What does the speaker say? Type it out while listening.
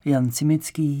Jan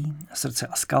Cimický, Srdce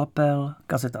a skalpel,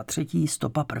 kazeta 3,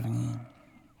 stopa 1.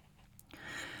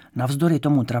 Navzdory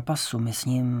tomu trapasu mi s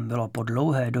ním bylo po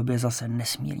dlouhé době zase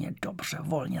nesmírně dobře,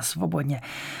 volně, svobodně.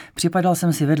 Připadal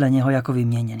jsem si vedle něho jako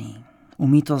vyměněný.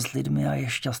 Umí to s lidmi a je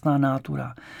šťastná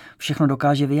nátura. Všechno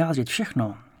dokáže vyjádřit,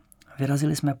 všechno.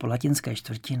 Vyrazili jsme po latinské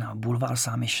čtvrti na bulvár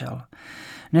Saint-Michel.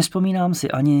 Nevzpomínám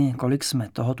si ani, kolik jsme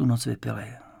toho tu noc vypili,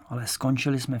 ale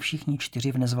skončili jsme všichni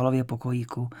 4 v Nezvalově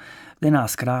pokojíku, kde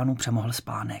nás kránu přemohl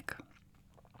spánek.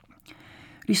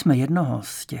 Když jsme jednoho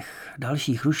z těch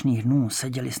dalších rušných dnů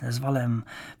seděli s Nezvalem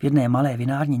v jedné malé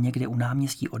vinárně někde u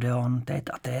náměstí Odeon, tét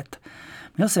a tét,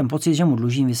 měl jsem pocit, že mu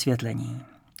dlužím vysvětlení.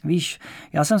 Víš,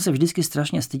 já jsem se vždycky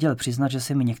strašně styděl přiznat, že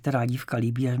se mi některá dívka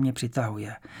líbí a že mě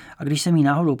přitahuje. A když jsem jí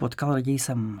náhodou potkal, raději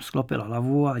jsem sklopil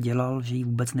hlavu a dělal, že ji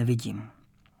vůbec nevidím.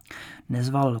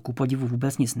 Nezval ku podivu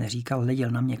vůbec nic neříkal,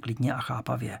 hleděl na mě klidně a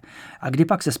chápavě. A kdy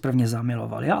pak se sprvně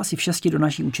zamiloval? Já asi v 6 do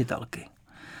naší učitelky.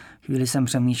 Chvíli jsem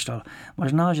přemýšlel,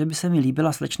 možná, že by se mi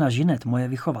líbila slečna Žinet, moje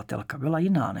vychovatelka. Byla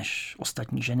jiná než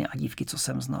ostatní ženy a dívky, co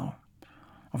jsem znal.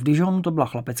 V Dijonu to byla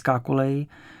chlapecká kolej,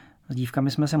 s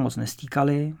dívkami jsme se moc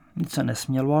nestýkali, nic se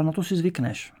nesmělo, ale na to si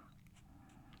zvykneš.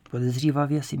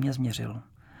 Podezřívavě si mě změřil.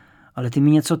 Ale ty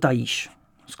mi něco tajíš.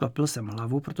 Sklopil jsem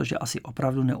hlavu, protože asi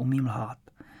opravdu neumím lhát.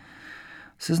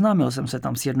 Seznámil jsem se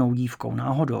tam s jednou dívkou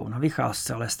náhodou na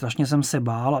vycházce, ale strašně jsem se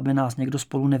bál, aby nás někdo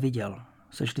spolu neviděl.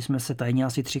 Sešli jsme se tajně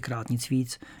asi 3krát, nic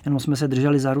víc, jenom jsme se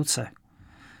drželi za ruce.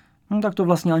 No, tak to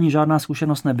vlastně ani žádná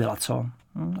zkušenost nebyla, co?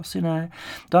 Asi ne.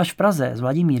 To až v Praze s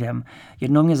Vladimírem.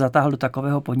 Jednou mě zatáhl do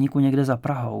takového podniku někde za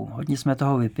Prahou. Hodně jsme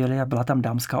toho vypili a byla tam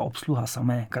dámská obsluha,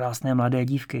 samé krásné mladé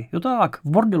dívky. Jo tak, v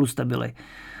bordelu jste byli.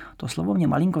 To slovo mě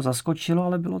malinko zaskočilo,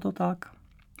 ale bylo to tak.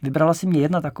 Vybrala si mě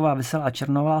jedna taková veselá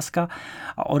černovláska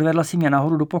a odvedla si mě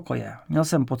nahoru do pokoje. Měl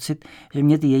jsem pocit, že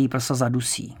mě ty její prsa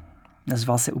zadusí.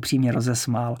 Nezval se upřímně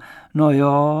rozesmál. No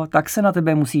jo, tak se na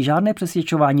tebe musí žádné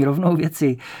přesvědčování, rovnou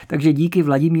věci. Takže díky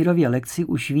Vladimírově lekci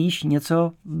už víš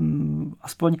něco,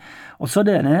 aspoň o co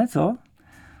jde, ne? Co?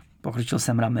 Pokrčil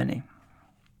jsem rameny.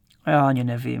 Já ani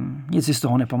nevím, nic si z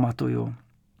toho nepamatuju.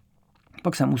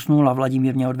 Pak jsem usnul a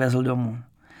Vladimír mě odvezl domů.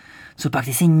 Co pak,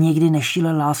 ty jsi nikdy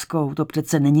nešílel láskou? To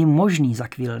přece není možný,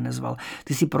 zakvíl Nezval.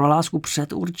 Ty jsi pro lásku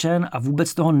předurčen a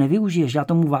vůbec toho nevyužiješ, já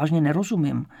tomu vážně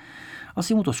nerozumím.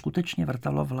 Asi mu to skutečně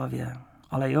vrtalo v hlavě.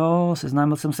 Ale jo,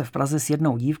 seznámil jsem se v Praze s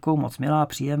jednou dívkou, moc milá,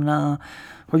 příjemná.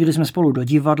 Chodili jsme spolu do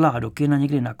divadla a do kina,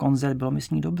 někdy na koncert, bylo mi s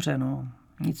ní dobře, no.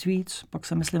 Nic víc, pak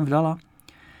se myslím vdala.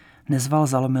 Nezval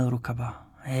zalomil rukava.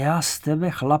 Já z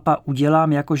tebe chlapa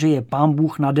udělám, jakože je pán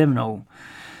Bůh nade mnou.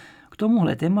 K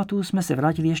tomuhle tématu jsme se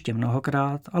vrátili ještě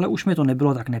mnohokrát, ale už mi to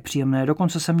nebylo tak nepříjemné,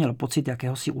 dokonce jsem měl pocit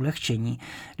jakéhosi ulehčení,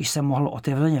 když jsem mohl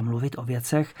otevřeně mluvit o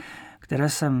věcech, které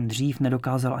jsem dřív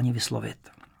nedokázal ani vyslovit.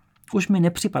 Už mi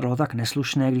nepřipadalo tak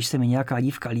neslušné, když se mi nějaká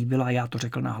dívka líbila a já to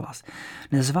řekl nahlas.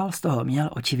 Nezval z toho měl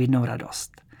očividnou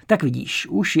radost. Tak vidíš,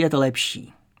 už je to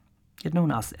lepší. Jednou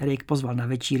nás Erik pozval na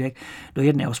večírek do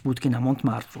jedné hospůdky na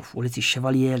Montmartre v ulici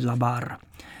Chevalier de la Barre.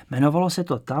 Jmenovalo se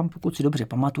to tam, pokud si dobře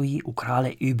pamatují, u krále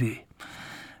Ubu.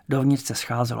 Dovnitř se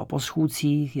scházelo po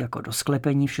schůdcích, jako do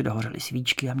sklepení, všude hořely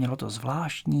svíčky a mělo to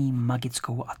zvláštní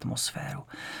magickou atmosféru.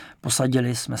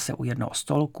 Posadili jsme se u jednoho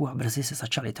stolku a brzy se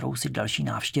začali trousit další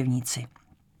návštěvníci.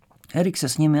 Erik se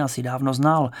s nimi asi dávno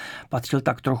znal, patřil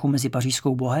tak trochu mezi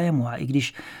pařížskou bohému a i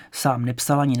když sám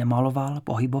nepsal ani nemaloval,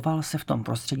 pohyboval se v tom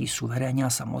prostředí suverénně a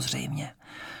samozřejmě.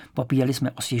 Popíjeli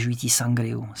jsme osvěžující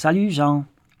sangriu. Salut Jean!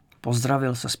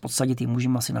 Pozdravil se s podsaditým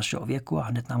mužem asi našeho věku a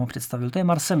hned nám ho představil. To je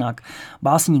Marsenak,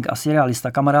 básník a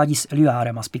surrealista, kamarádi s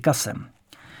Éluardem a s Picassem.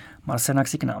 Marsenak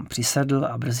si k nám přisedl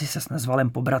a brzy se s Nezvalem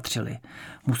pobratřili.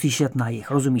 Musíš jet na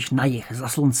jih, rozumíš, na jih, za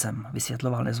sluncem,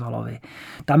 vysvětloval Nezvalovi.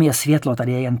 Tam je světlo,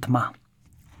 tady je jen tma.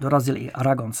 Dorazil i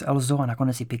Aragon s Elzou a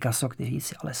nakonec i Picasso, který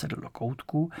si ale sedl do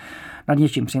koutku. Nad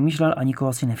něčím přemýšlel a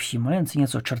nikoho si nevšiml, jen si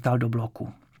něco črtal do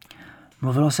bloku.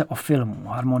 Mluvilo se o filmu,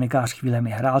 harmonikář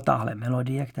chvílemi hrál táhle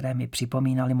melodie, které mi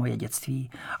připomínaly moje dětství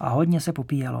a hodně se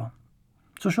popíjelo.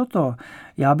 Což o to,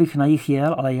 já bych na jich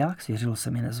jel, ale jak, svěřil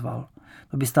se mi Nezval.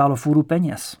 To by stálo fůru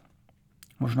peněz.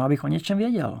 Možná bych o něčem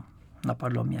věděl,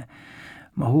 napadlo mě.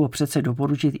 Mohu ho přece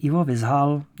doporučit Ivovi z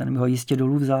Hal, ten by ho jistě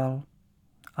dolů vzal.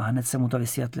 A hned jsem mu to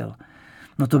vysvětlil.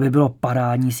 No to by bylo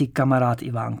parádní, si kamarád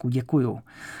Ivánku, děkuju.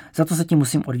 Za to se ti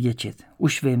musím odvděčit.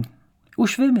 Už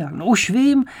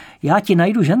vím, já ti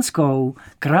najdu ženskou,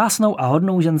 krásnou a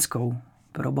hodnou ženskou.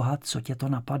 Proboha, co tě to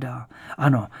napadá?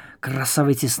 Ano,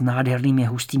 krasavici s nádhernými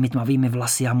hustými tmavými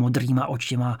vlasy a modrýma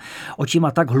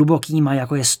očima tak hlubokýma,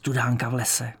 jako je studánka v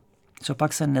lese. Co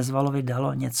pak se Nezvalovi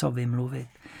dalo něco vymluvit?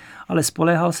 ale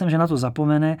spoléhal jsem, že na to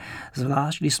zapomene,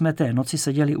 zvlášť když jsme té noci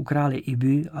seděli u krále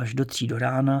Iby až do 3 do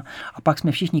rána a pak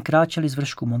jsme všichni kráčeli z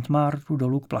vršku Montmartru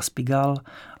dolů k Place Pigalle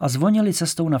a zvonili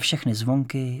cestou na všechny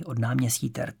zvonky od náměstí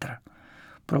Tertre.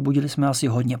 Probudili jsme asi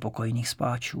hodně pokojných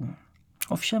spáčů.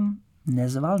 Ovšem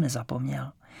nezval,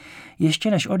 nezapomněl.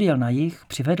 Ještě než odjel na jih,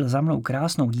 přivedl za mnou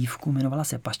krásnou dívku, jmenovala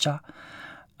se Paša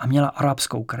a měla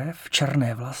arabskou krev,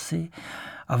 černé vlasy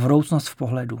a vroucnost v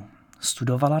pohledu.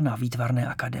 Studovala na výtvarné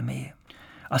akademii.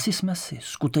 Asi jsme si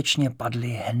skutečně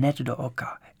padli hned do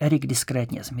oka. Erik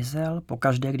diskrétně zmizel,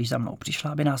 pokaždé, když za mnou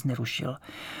přišla, aby nás nerušil,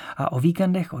 a o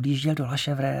víkendech odjížděl do La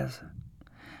Chevreuse.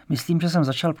 Myslím, že jsem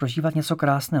začal prožívat něco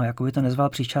krásného, jako by to nezval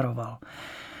přičaroval.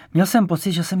 Měl jsem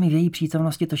pocit, že se mi v její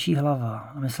přítomnosti točí hlava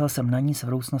a myslel jsem na ní s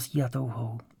vroucností a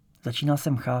touhou. Začínal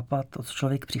jsem chápat, o co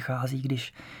člověk přichází,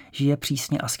 když žije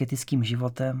přísně asketickým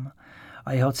životem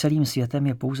a jeho celým světem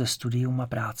je pouze studium a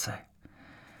práce.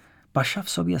 Paša v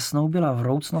sobě snoubila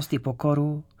vroucnost i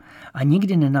pokoru a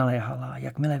nikdy nenaléhala,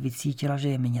 jakmile vycítila, že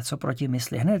je mi něco proti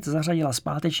mysli. Hned zařadila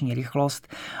zpáteční rychlost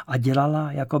a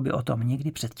dělala, jako by o tom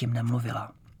nikdy předtím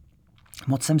nemluvila.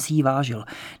 Moc jsem si jí vážil.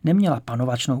 Neměla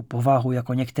panovačnou povahu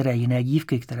jako některé jiné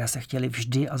dívky, které se chtěly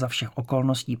vždy a za všech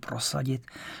okolností prosadit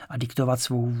a diktovat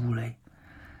svou vůli.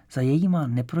 Za jejíma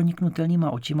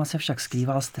neproniknutelnýma očima se však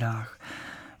skrýval strach.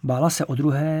 Bála se o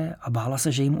druhé a bála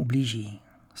se, že jim ublíží.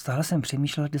 Stále jsem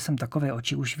přemýšlel, kde jsem takové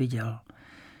oči už viděl.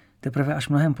 Teprve až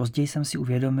mnohem později jsem si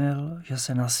uvědomil, že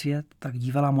se na svět tak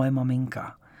dívala moje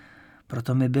maminka.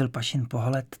 Proto mi byl Pašin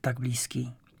pohled tak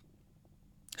blízký.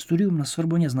 Studium na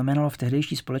Sorboně znamenalo v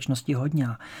tehdejší společnosti hodně.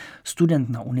 Student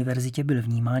na univerzitě byl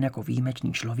vnímán jako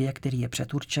výjimečný člověk, který je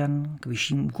předurčen k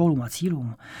vyšším úkolům a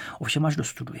cílům, ovšem až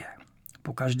dostuduje.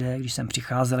 Pokaždé, když jsem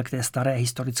přicházel k té staré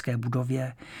historické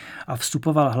budově a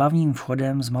vstupoval hlavním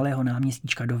vchodem z malého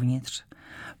náměstíčka dovnitř,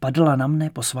 padla na mne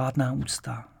posvátná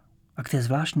úcta. A k té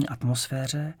zvláštní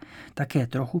atmosféře také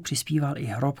trochu přispíval i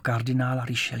hrob kardinála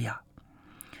Richelieu.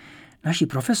 Naši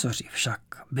profesoři však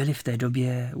byli v té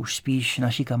době už spíš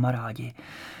naši kamarádi.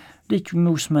 Vždyť my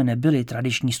už jsme nebyli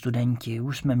tradiční studenti,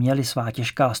 už jsme měli svá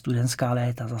těžká studentská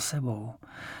léta za sebou.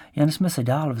 Jen jsme se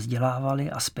dál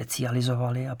vzdělávali a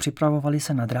specializovali a připravovali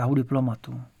se na dráhu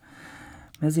diplomatů.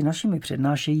 Mezi našimi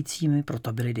přednášejícími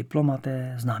proto byli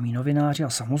diplomaté, známí novináři a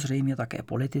samozřejmě také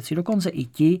politici, dokonce i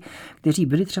ti, kteří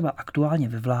byli třeba aktuálně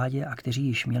ve vládě a kteří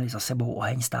již měli za sebou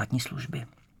oheň státní služby.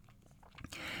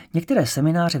 Některé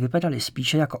semináře vypadaly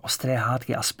spíše jako ostré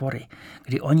hádky a spory,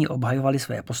 kdy oni obhajovali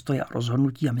své postoje a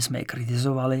rozhodnutí a my jsme je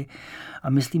kritizovali a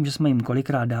myslím, že jsme jim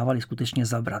kolikrát dávali skutečně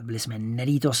zabrat. Byli jsme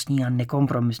nelítostní a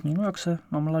nekompromisní, jak se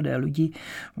na mladé lidi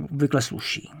obvykle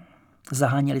sluší.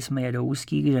 Zaháněli jsme je do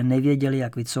úzkých, že nevěděli,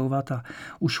 jak vycouvat a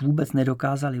už vůbec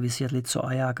nedokázali vysvětlit, co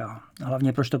a jak a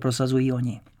hlavně proč to prosazují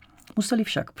oni. Museli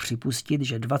však připustit,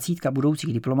 že 20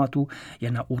 budoucích diplomatů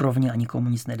je na úrovni a nikomu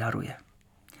nic nedaruje.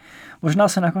 Možná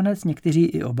se nakonec někteří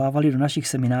i obávali do našich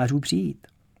seminářů přijít.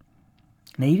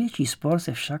 Největší spor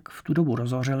se však v tu dobu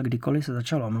rozhořel, kdykoliv se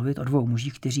začalo mluvit o 2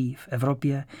 mužích, kteří v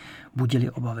Evropě budili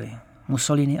obavy.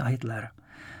 Mussolini a Hitler.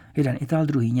 Jeden Ital,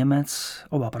 druhý Němec,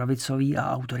 oba pravicoví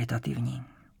a autoritativní.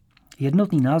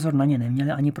 Jednotný názor na ně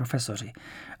neměli ani profesoři.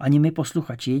 Ani my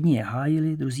posluchači, jedni je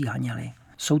hájili, druzí haněli.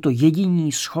 Jsou to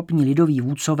jediní schopní lidoví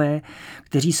vůdcové,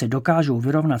 kteří se dokážou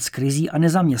vyrovnat s krizí a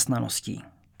nezaměstnaností.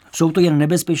 Jsou to jen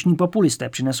nebezpeční populisté,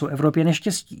 přinesou Evropě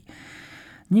neštěstí.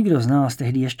 Nikdo z nás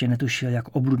tehdy ještě netušil, jak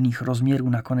obludných rozměrů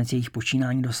nakonec jejich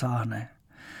počínání dosáhne.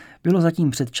 Bylo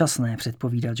zatím předčasné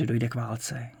předpovídat, že dojde k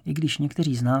válce, i když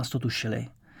někteří z nás to tušili.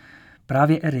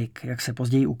 Právě Erik, jak se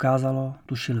později ukázalo,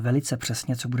 tušil velice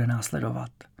přesně, co bude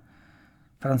následovat.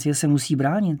 Francie se musí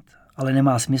bránit, ale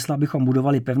nemá smysl, abychom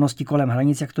budovali pevnosti kolem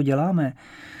hranic, jak to děláme.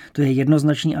 To je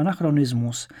jednoznačný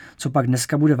anachronismus. Co pak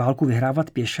dneska bude válku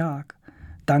vyhrávat pěšák?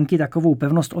 Tanky takovou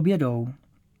pevnost objedou.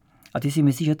 A ty si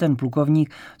myslíš, že ten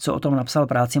plukovník, co o tom napsal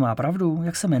práci, má pravdu?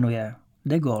 Jak se jmenuje?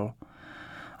 De Gaulle.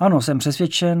 Ano, jsem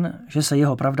přesvědčen, že se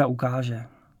jeho pravda ukáže.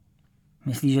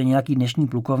 Myslíš, že nějaký dnešní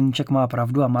plukovníček má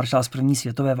pravdu a maršál z první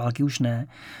světové války už ne?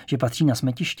 Že patří na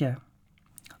smetiště?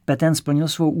 Pétain splnil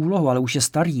svou úlohu, ale už je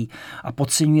starý a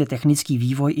podceňuje technický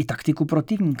vývoj i taktiku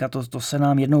protivníka. To se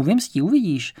nám jednou vymstí,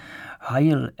 uvidíš.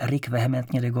 Hájil Erik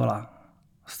vehementně de Gaulla.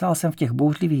 Stál jsem v těch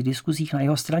bouřlivých diskuzích na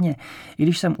jeho straně, i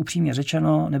když jsem upřímně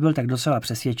řečeno nebyl tak docela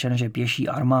přesvědčen, že pěší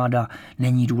armáda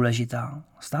není důležitá.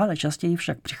 Stále častěji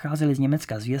však přicházely z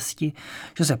Německa zvěsti,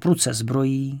 že se prudce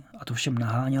zbrojí a to všem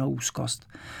nahánělo úzkost.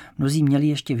 Mnozí měli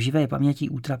ještě v živé paměti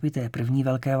útrapy té první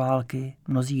velké války,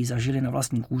 mnozí ji zažili na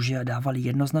vlastní kůži a dávali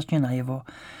jednoznačně najevo,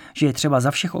 že je třeba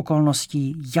za všech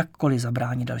okolností jakkoliv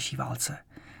zabránit další válce.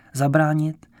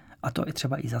 Zabránit, a to i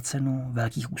třeba i za cenu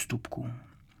velkých ústupků.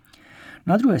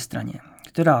 Na druhé straně,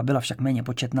 která byla však méně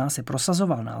početná, se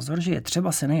prosazoval názor, že je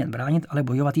třeba se nejen bránit, ale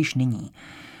bojovat již nyní.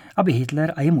 Aby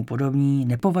Hitler a jemu podobní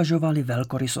nepovažovali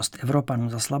velkorysost Evropanů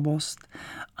za slabost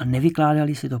a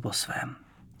nevykládali si to po svém.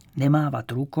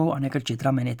 Nemávat rukou a nekrčit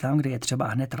rameny tam, kde je třeba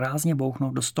hned rázně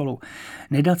bouchnout do stolu.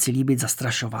 Nedat si líbit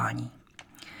zastrašování.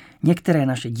 Některé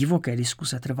naše divoké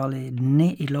diskuse trvaly dny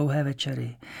i dlouhé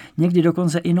večery, někdy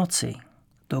dokonce i noci.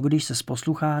 To, když se z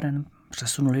poslucháren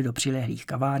přesunuli do přilehlých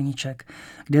kavárniček,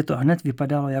 kde to hned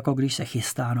vypadalo, jako když se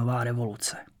chystá nová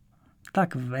revoluce.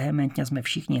 Tak vehementně jsme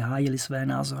všichni hájili své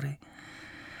názory.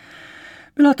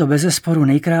 Byla to bezesporu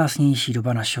nejkrásnější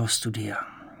doba našeho studia.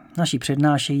 Naši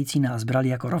přednášející nás brali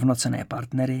jako rovnocenné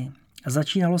partnery a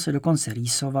začínalo se dokonce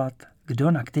rýsovat,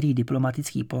 kdo na který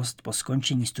diplomatický post po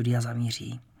skončení studia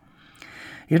zamíří.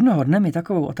 Jednoho dne mi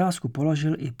takovou otázku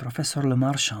položil i profesor Le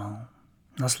Marchand,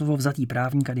 na slovo vzatý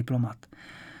právník a diplomat.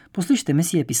 Poslyšte,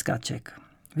 misie Piskáček,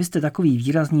 vy jste takový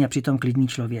výrazný a přitom klidný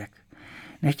člověk.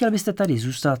 Nechtěl byste tady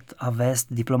zůstat a vést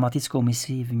diplomatickou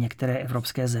misi v některé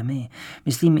evropské zemi?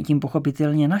 Myslím tím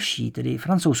pochopitelně naší, tedy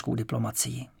francouzskou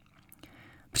diplomacii.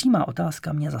 Přímá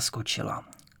otázka mě zaskočila.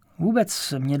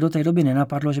 Vůbec mě do té doby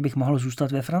nenapadlo, že bych mohl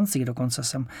zůstat ve Francii, dokonce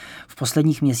jsem v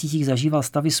posledních měsících zažíval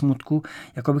stavy smutku,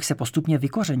 jako bych se postupně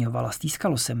vykořeňoval a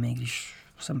stýskalo se mi, když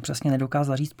jsem přesně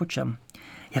nedokázal říct po čem.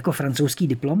 Jako francouzský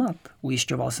diplomat,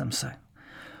 ujišťoval jsem se.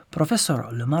 Profesor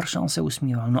Le Marchand se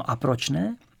usmíval. No a proč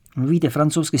ne? Mluvíte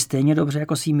francouzsky stejně dobře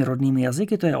jako svými rodnými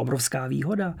jazyky, to je obrovská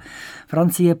výhoda.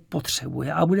 Francie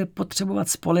potřebuje a bude potřebovat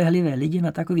spolehlivé lidi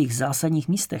na takových zásadních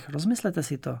místech. Rozmyslete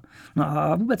si to. No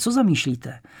a vůbec co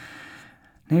zamýšlíte?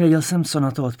 Nevěděl jsem, co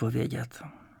na to odpovědět.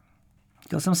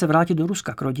 Chtěl jsem se vrátit do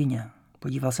Ruska k rodině.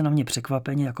 Podíval se na mě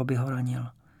překvapeně, jako by ho ranil.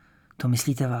 To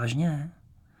myslíte vážně?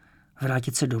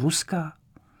 Vrátit se do Ruska?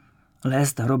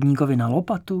 Lézt hrobníkovi na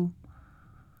lopatu?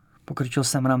 Pokrčil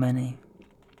jsem rameny.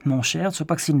 Mon cher, co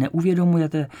pak si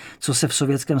neuvědomujete, co se v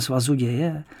Sovětském svazu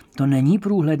děje? To není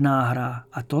průhledná hra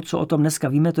a to, co o tom dneska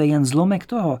víme, to je jen zlomek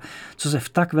toho, co se v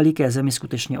tak veliké zemi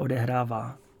skutečně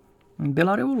odehrává.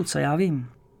 Byla revoluce, já vím.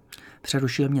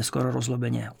 Přerušil mě skoro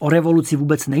rozlobeně. O revoluci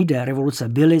vůbec nejde, revoluce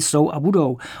byly, jsou a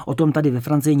budou. O tom tady ve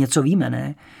Francii něco víme,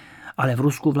 ne? Ale v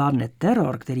Rusku vládne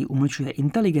teror, který umlčuje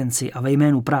inteligenci a ve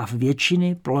jménu práv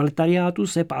většiny proletariátu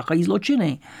se páchají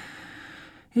zločiny.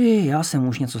 Já jsem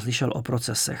už něco slyšel o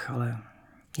procesech, ale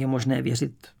je možné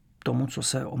věřit tomu, co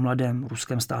se o mladém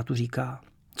ruském státu říká.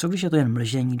 Co když je to jen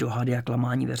mlžení, dohady a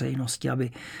klamání veřejnosti,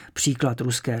 aby příklad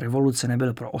ruské revoluce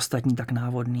nebyl pro ostatní tak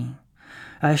návodný?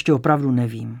 Já ještě opravdu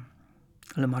nevím.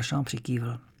 Le Marchand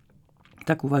přikývl.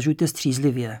 Tak uvažujte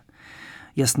střízlivě.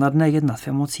 Je snadné jednat v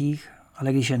emocích,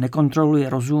 ale když je nekontroluje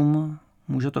rozum,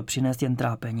 může to přinést jen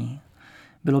trápení.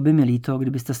 Bylo by mi líto,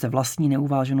 kdybyste se vlastní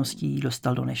neuvážeností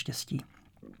dostal do neštěstí.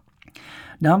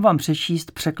 Dám vám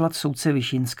přečíst překlad soudce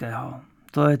Višinského.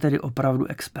 To je tedy opravdu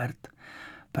expert.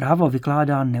 Právo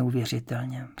vykládá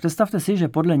neuvěřitelně. Představte si, že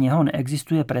podle něho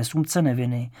neexistuje presumpce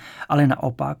neviny, ale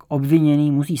naopak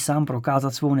obviněný musí sám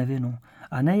prokázat svou nevinu.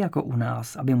 A ne jako u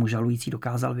nás, aby mu žalující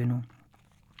dokázal vinu.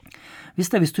 Vy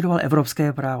jste vystudoval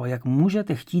evropské právo, jak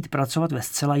můžete chtít pracovat ve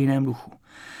zcela jiném duchu.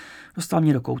 Dostal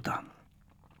mě do kouta.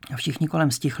 A všichni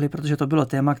kolem stichli, protože to bylo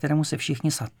téma, kterému se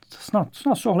všichni snad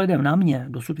s ohledem na mě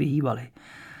dosud vyhýbali.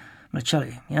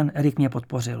 Mlčeli, jen Erik mě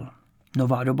podpořil.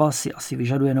 Nová doba si asi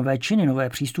vyžaduje nové činy, nové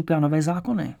přístupy a nové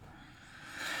zákony.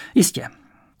 Jistě,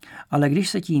 ale když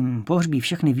se tím pohřbí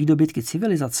všechny výdobytky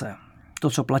civilizace, to,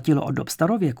 co platilo od dob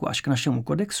starověku až k našemu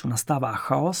kodexu, nastává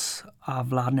chaos a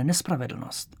vládne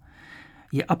nespravedlnost.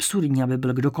 Je absurdní, aby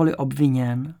byl kdokoliv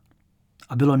obviněn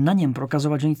a bylo na něm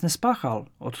prokazovat, že nic nespáchal.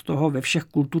 Od toho ve všech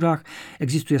kulturách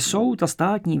existuje soud a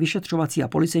státní, vyšetřovací a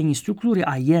policejní struktury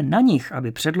a je na nich,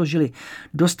 aby předložili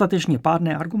dostatečně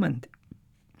pádné argumenty.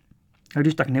 A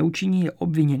když tak neučiní, je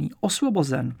obviněný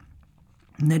osvobozen.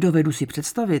 Nedovedu si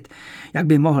představit, jak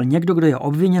by mohl někdo, kdo je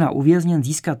obviněn a uvězněn,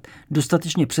 získat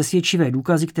dostatečně přesvědčivé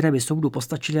důkazy, které by soudu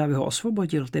postačily, aby ho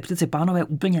osvobodil. To je přece, pánové,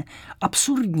 úplně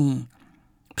absurdní.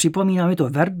 Připomíná mi to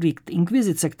verdikt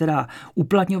inkvizice, která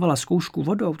uplatňovala zkoušku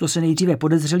vodou. To se nejdříve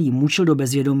podezřelý mučil do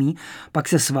bezvědomí, pak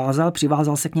se svázal,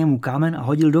 přivázal se k němu kámen a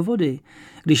hodil do vody.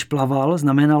 Když plaval,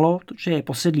 znamenalo, že je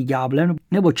posedlý ďáblem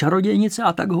nebo čarodějnice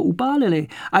a tak ho upálili.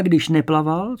 A když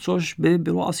neplaval, což by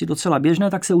bylo asi docela běžné,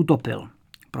 tak se utopil.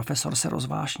 Profesor se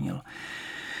rozvášnil.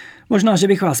 Možná, že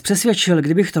bych vás přesvědčil,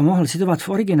 kdybych to mohl citovat v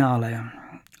originále.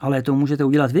 Ale to můžete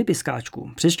udělat vy,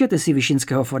 Piskáčku. Přečtěte si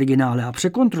Višinského v originále a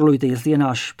překontrolujte, jestli je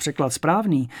náš překlad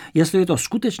správný. Jestli je to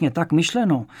skutečně tak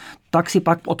myšleno, tak si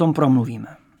pak o tom promluvíme.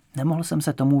 Nemohl jsem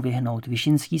se tomu vyhnout.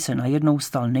 Višinský se najednou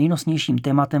stal nejnosnějším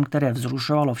tématem, které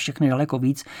vzrušovalo všechny daleko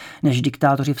víc než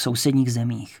diktátoři v sousedních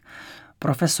zemích.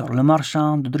 Profesor Le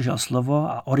Marchand dodržel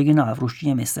slovo a originál v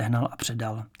ruštině mi sehnal a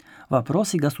předal.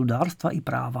 Vопроsi государства i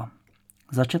práva.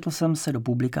 Začetl jsem se do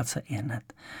publikace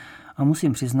ihned. A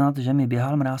musím přiznat, že mi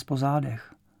běhal mráz po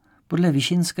zádech. Podle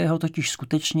Višinského totiž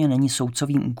skutečně není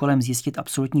soudcovým úkolem zjistit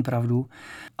absolutní pravdu,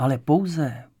 ale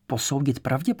pouze posoudit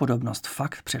pravděpodobnost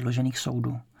fakt předložených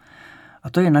soudu. A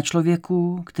to je na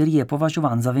člověku, který je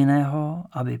považován za vinného,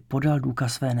 aby podal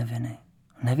důkaz své neviny.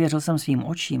 Nevěřil jsem svým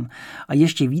očím a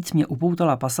ještě víc mě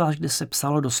upoutala pasáž, kde se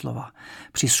psalo doslova.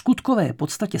 Při skutkové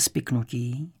podstatě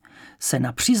spiknutí se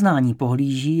na přiznání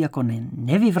pohlíží jako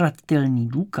nevyvratitelný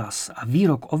důkaz a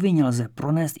výrok o vině lze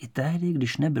pronést i tehdy,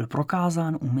 když nebyl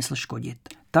prokázán úmysl škodit.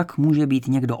 Tak může být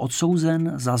někdo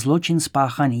odsouzen za zločin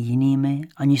spáchaný jinými,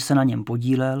 aniž se na něm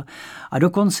podílel, a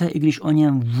dokonce i když o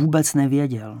něm vůbec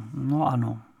nevěděl. No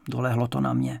ano, dolehlo to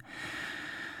na mě.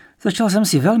 Začal jsem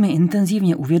si velmi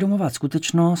intenzivně uvědomovat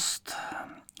skutečnost,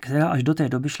 která až do té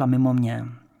doby šla mimo mě,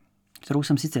 kterou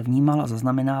jsem sice vnímal a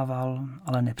zaznamenával,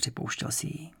 ale nepřipouštěl si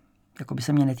ji. Jako by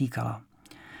se mě netýkala.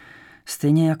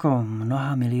 Stejně jako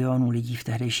mnoha milionů lidí v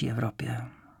tehdejší Evropě.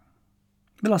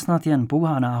 Byla snad jen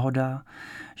pouhá náhoda,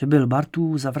 že byl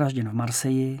Bartů zavražděn v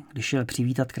Marseji, když šel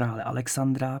přivítat krále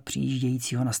Alexandra,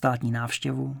 přijíždějícího na státní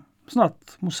návštěvu. Snad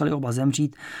museli oba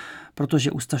zemřít,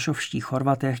 protože ustašovští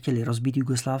Chorvaté chtěli rozbít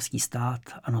jugoslávský stát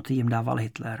a noty jim dával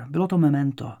Hitler. Bylo to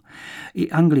memento.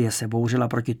 I Anglie se bouřila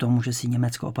proti tomu, že si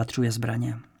Německo opatřuje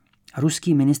zbraně.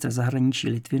 Ruský ministr zahraničí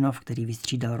Litvinov, který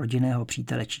vystřídal rodinného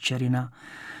přítele Čičerina,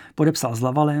 podepsal s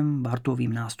Lavalem,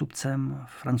 Bartovým nástupcem,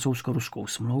 francouzsko-ruskou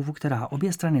smlouvu, která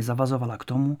obě strany zavazovala k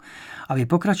tomu, aby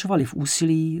pokračovali v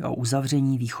úsilí o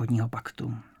uzavření východního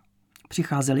paktu.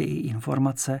 Přicházely i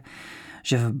informace,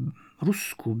 že v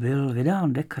Rusku byl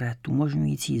vydán dekret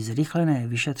umožňující zrychlené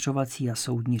vyšetřovací a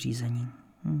soudní řízení.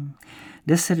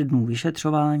 10 dnů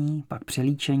vyšetřování, pak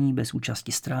přelíčení bez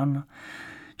účasti stran,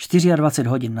 24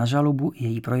 hodin na žalobu i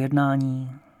její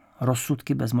projednání,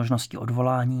 rozsudky bez možnosti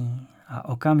odvolání a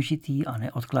okamžitý a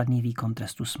neodkladný výkon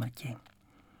trestu smrti.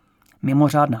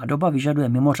 Mimořádná doba vyžaduje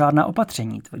mimořádná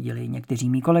opatření, tvrdili někteří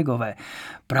mí kolegové.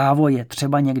 Právo je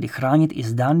třeba někdy chránit i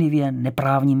zdánlivě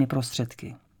neprávními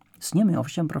prostředky. S nimi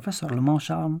ovšem profesor Le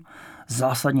Marchand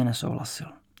zásadně nesouhlasil.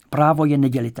 Právo je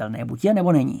nedělitelné, buď je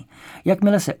nebo není.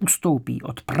 Jakmile se ustoupí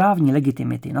od právní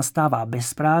legitimity, nastává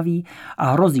bezpráví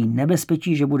a hrozí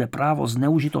nebezpečí, že bude právo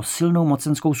zneužito silnou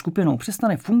mocenskou skupinou.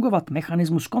 Přestane fungovat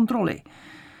mechanismus kontroly.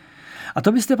 A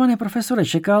to byste, pane profesore,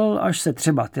 čekal, až se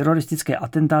třeba teroristické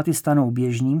atentáty stanou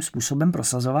běžným způsobem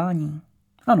prosazování?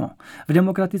 Ano, v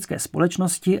demokratické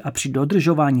společnosti a při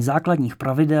dodržování základních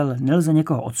pravidel nelze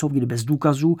někoho odsoudit bez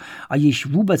důkazů a již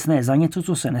vůbec ne za něco,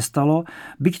 co se nestalo,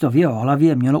 byť to v jeho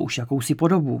hlavě mělo už jakousi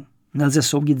podobu. Nelze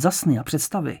soudit za sny a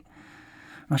představy.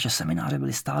 Naše semináře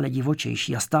byly stále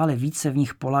divočejší a stále více v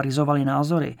nich polarizovaly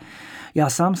názory. Já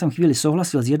sám jsem chvíli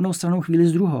souhlasil s jednou stranou, chvíli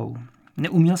s druhou.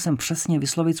 Neuměl jsem přesně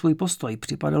vyslovit svůj postoj.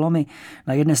 Připadalo mi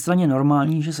na jedné straně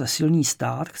normální, že se silný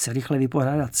stát chce rychle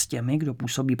vypořádat s těmi, kdo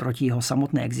působí proti jeho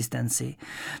samotné existenci.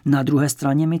 Na druhé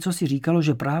straně mi co si říkalo,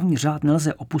 že právní řád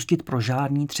nelze opustit pro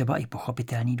žádný, třeba i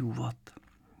pochopitelný důvod.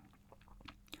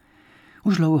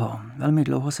 Už dlouho, velmi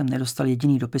dlouho jsem nedostal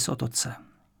jediný dopis od otce.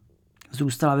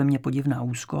 Zůstala ve mně podivná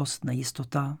úzkost,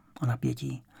 nejistota a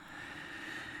napětí.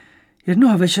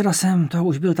 Jednoho večera jsem toho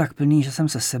už byl tak plný, že jsem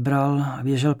se sebral a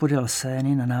běžel podél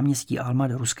Sény na náměstí Alma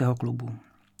do ruského klubu.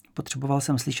 Potřeboval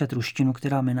jsem slyšet ruštinu,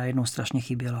 která mi najednou strašně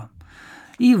chyběla.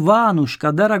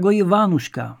 Ivánuška, daragoj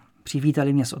Ivánuška,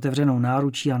 přivítali mě s otevřenou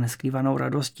náručí a neskrývanou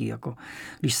radostí, jako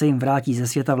když se jim vrátí ze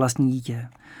světa vlastní dítě.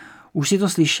 Už si to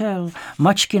slyšel?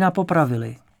 Mačkina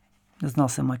popravili. Neznal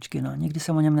jsem Mačkina, nikdy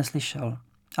jsem o něm neslyšel.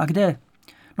 A kde?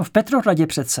 No v Petrohradě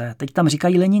přece, teď tam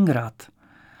říkají Leningrad.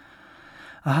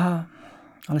 Aha,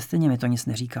 ale stejně mi to nic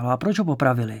neříkalo. A proč ho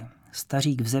popravili?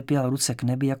 Stařík vzepěl ruce k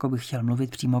nebi, jako by chtěl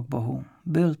mluvit přímo k Bohu.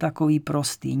 Byl takový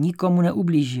prostý, nikomu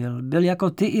neublížil. Byl jako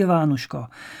ty, Ivánuško.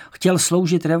 Chtěl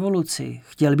sloužit revoluci,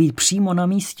 chtěl být přímo na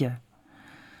místě.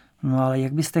 No ale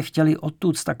jak byste chtěli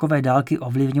odtud z takové dálky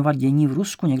ovlivňovat dění v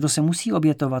Rusku? Někdo se musí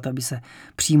obětovat, aby se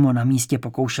přímo na místě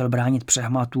pokoušel bránit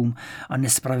přehmatům a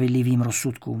nespravedlivým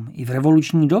rozsudkům. I v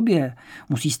revoluční době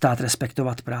musí stát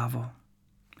respektovat právo.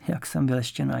 Jak jsem byl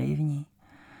ještě naivní.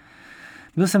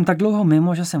 Byl jsem tak dlouho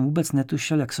mimo, že jsem vůbec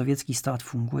netušil, jak sovětský stát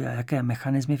funguje a jaké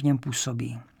mechanismy v něm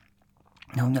působí.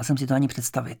 Neuměl jsem si to ani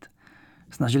představit.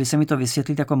 Snažili se mi to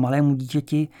vysvětlit jako malému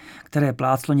dítěti, které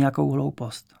pláclo nějakou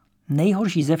hloupost.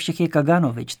 Nejhorší ze všech je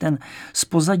Kaganovič. Ten z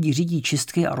pozadí řídí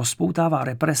čistky a rozpoutává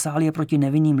represálie proti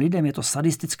nevinným lidem. Je to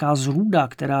sadistická zrůda,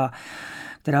 která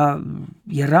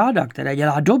je ráda, která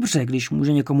dělá dobře, když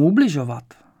může někomu ubližovat.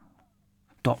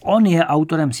 To on je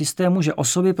autorem systému, že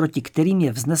osoby, proti kterým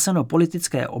je vzneseno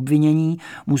politické obvinění,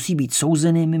 musí být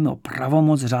souzeny mimo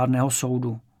pravomoc řádného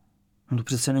soudu. No to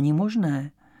přece není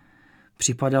možné.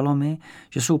 Připadalo mi,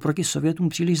 že jsou proti Sovětům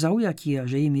příliš zaujatí a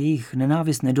že jim jejich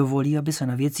nenávist nedovolí, aby se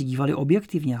na věci dívali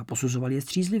objektivně a posuzovali je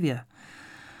střízlivě.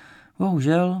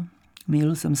 Bohužel,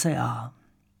 mýlil jsem se já.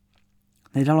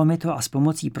 Nedalo mi to a s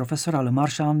pomocí profesora Le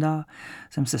Marchanda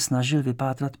jsem se snažil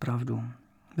vypátrat pravdu.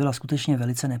 Byla skutečně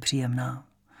velice nepříjemná.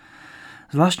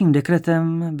 Zvláštním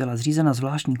dekretem byla zřízena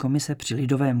zvláštní komise při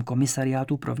Lidovém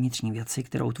komisariátu pro vnitřní věci,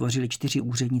 kterou tvořili 4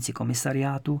 úředníci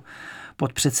komisariátu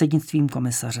pod předsednictvím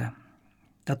komisaře.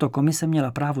 Tato komise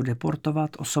měla právo deportovat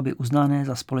osoby uznané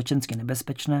za společensky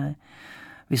nebezpečné,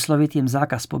 vyslovit jim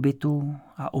zákaz pobytu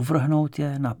a uvrhnout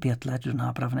je na 5 let do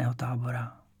nápravného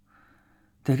tábora.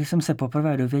 Tehdy jsem se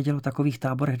poprvé dověděl o takových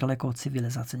táborech daleko od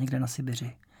civilizace, někde na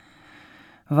Sibiři.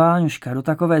 Váňuška, do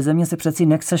takové země se přeci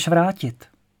nechceš vrátit.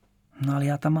 No ale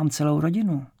já tam mám celou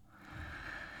rodinu.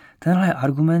 Tenhle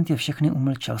argument je všechny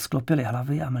umlčel, sklopili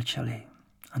hlavy a mlčeli.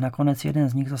 A nakonec jeden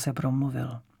z nich zase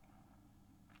promluvil.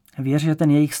 Věř, že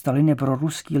ten jejich Stalin je pro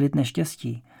ruský lid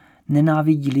neštěstí.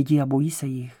 Nenávidí lidi a bojí se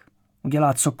jich.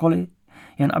 Udělá cokoliv,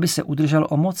 jen aby se udržel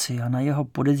o moci a na jeho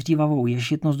podezřívavou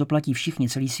ješitnost doplatí všichni,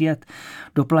 celý svět.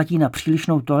 Doplatí na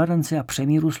přílišnou toleranci a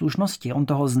přemíru slušnosti. On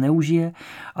toho zneužije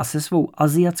a se svou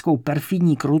aziatskou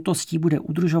perfidní krutostí bude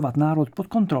udržovat národ pod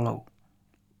kontrolou.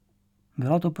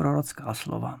 Byla to prorocká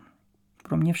slova.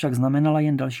 Pro mě však znamenala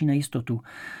jen další nejistotu,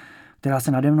 která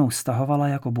se nade mnou stahovala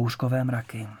jako bouřkové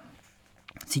mraky.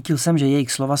 Cítil jsem, že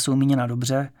jejich slova jsou míněna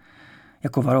dobře,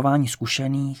 jako varování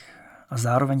zkušených, a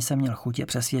zároveň jsem měl chuť je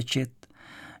přesvědčit,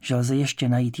 že lze ještě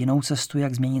najít jinou cestu,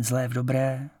 jak změnit zlé v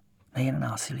dobré, nejen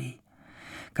násilí.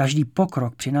 Každý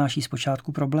pokrok přináší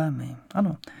zpočátku problémy,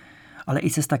 ano, ale i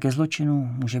cesta ke zločinu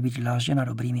může být dlážděna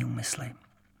dobrými úmysly.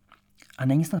 A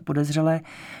není snad podezřelé,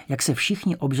 jak se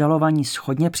všichni obžalovaní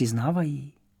shodně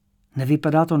přiznávají?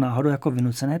 Nevypadá to náhodou jako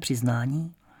vynucené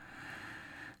přiznání?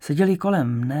 Seděli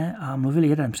kolem mne a mluvili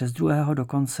jeden přes druhého,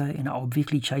 dokonce i na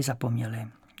obvyklý čaj zapomněli.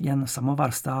 Jen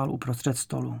samovar stál uprostřed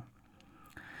stolu.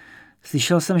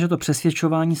 Slyšel jsem, že to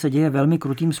přesvědčování se děje velmi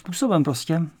krutým způsobem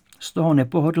prostě. Z toho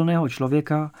nepohodlného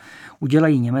člověka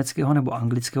udělají německého nebo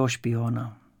anglického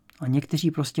špiona. A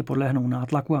někteří prostě podlehnou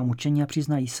nátlaku a mučení a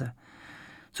přiznají se.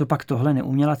 Co pak tohle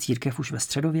neuměla církev už ve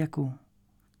středověku?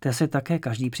 Té se také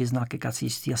každý přiznal ke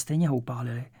kacířství a stejně ho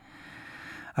upálili.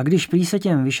 A když prý se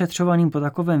těm vyšetřovaným po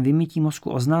takovém vymytí mozku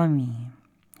oznámí,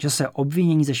 že se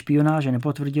obvinění ze špionáže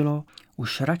nepotvrdilo,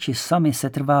 už radši sami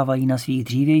setrvávají na svých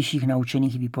dřívějších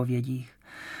naučených výpovědích.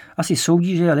 Asi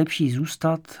soudí, že je lepší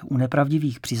zůstat u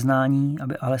nepravdivých přiznání,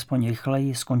 aby alespoň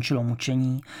rychleji skončilo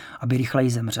mučení, aby rychleji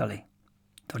zemřeli,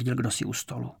 tvrdil kdosi u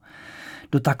stolu.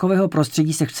 Do takového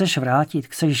prostředí se chceš vrátit,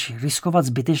 chceš riskovat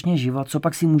zbytečně život, co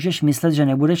pak si můžeš myslet, že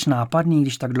nebudeš nápadný,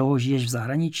 když tak dlouho žiješ v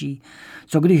zahraničí?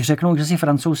 Co když řeknou, že jsi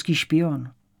francouzský špion?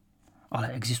 Ale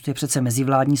existuje přece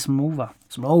mezivládní smlouva.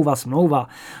 Smlouva.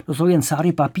 To jsou jen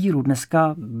sáry papíru.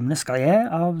 Dneska je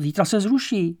a zítra se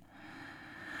zruší.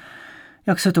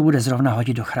 Jak se to bude zrovna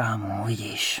hodit do chrámu,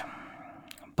 vidíš.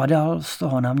 Padal z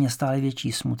toho na mě stále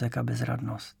větší smutek a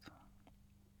bezradnost.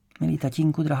 Milý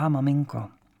tatínku, drahá maminko,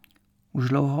 už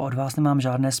dlouho od vás nemám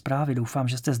žádné zprávy, doufám,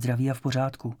 že jste zdraví a v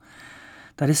pořádku.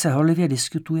 Tady se horlivě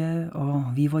diskutuje o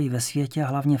vývoji ve světě a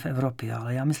hlavně v Evropě,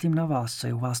 ale já myslím na vás, co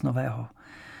je u vás nového.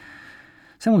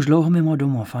 Jsem už dlouho mimo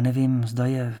domov a nevím, zda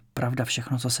je pravda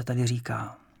všechno, co se tady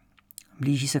říká.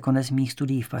 Blíží se konec mých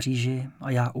studií v Paříži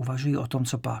a já uvažuji o tom,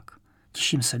 co pak.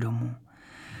 Těším se domů.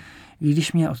 I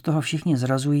když mě od toho všichni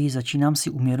zrazují, začínám si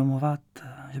uvědomovat,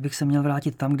 že bych se měl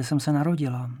vrátit tam, kde jsem se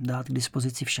narodila, dát k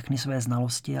dispozici všechny své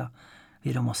znalosti a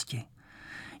vědomosti.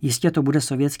 Jistě to bude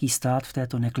sovětský stát v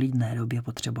této neklidné době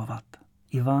potřebovat.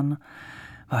 Ivan,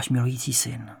 váš milující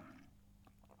syn.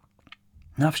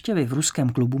 Návštěvy v ruském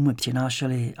klubu mi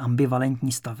přinášely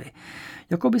ambivalentní stavy.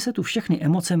 Jako by se tu všechny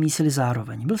emoce mísily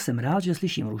zároveň. Byl jsem rád, že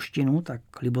slyším ruštinu, tak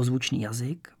libozvučný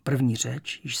jazyk, první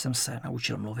řeč, již jsem se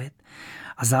naučil mluvit,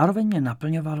 a zároveň mě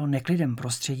naplňovalo neklidem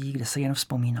prostředí, kde se jen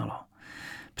vzpomínalo.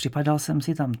 Připadal jsem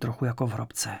si tam trochu jako v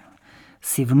hrobce.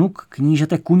 Jsi vnuk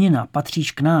knížete Kunina,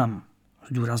 patříš k nám,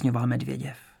 zdůrazňoval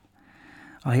Medvěděv.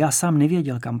 Ale já sám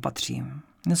nevěděl, kam patřím.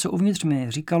 Něco uvnitř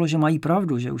mi říkalo, že mají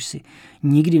pravdu, že už si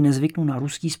nikdy nezvyknu na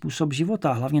ruský způsob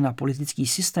života, hlavně na politický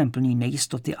systém plný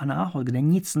nejistoty a náhod, kde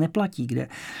nic neplatí, kde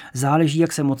záleží,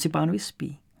 jak se moci pán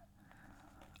vyspí.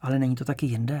 Ale není to taky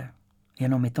jinde,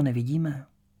 jenom my to nevidíme.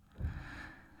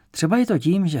 Třeba je to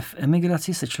tím, že v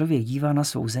emigraci se člověk dívá na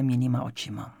svou zemi jinýma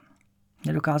očima.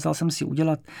 Nedokázal jsem si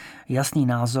udělat jasný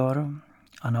názor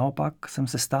a naopak jsem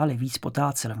se stále víc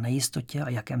potácel v nejistotě a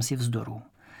jakémsi vzdoru.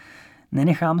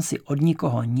 Nenechám si od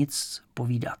nikoho nic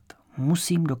povídat.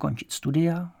 Musím dokončit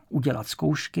studia, udělat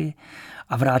zkoušky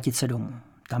a vrátit se domů.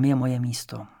 Tam je moje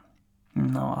místo.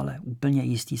 No ale úplně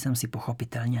jistý jsem si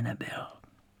pochopitelně nebyl.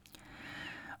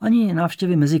 Ani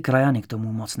návštěvy mezi krajany k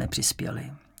tomu moc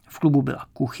nepřispěly. V klubu byla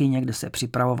kuchyně, kde se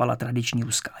připravovala tradiční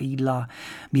ruská jídla,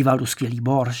 býval tu skvělý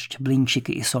boršť,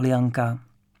 blínčiky i soljanka.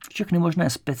 Všechny možné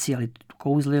speciality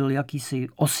kouzlil jakýsi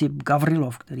Osip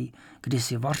Gavrilov, který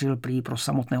kdysi vařil prý pro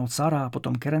samotného cara a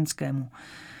potom Kerenskému.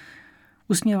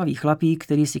 Usměvavý chlapík,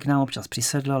 který si k nám občas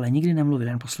přisedl, ale nikdy nemluvil,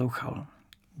 jen poslouchal.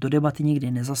 Do debaty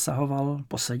nikdy nezasahoval,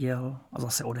 poseděl a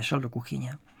zase odešel do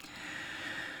kuchyně.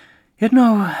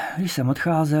 Jednou, když jsem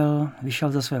odcházel,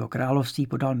 vyšel ze svého království,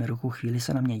 podal mi ruku, chvíli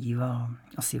se na mě díval,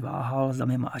 asi váhal, zda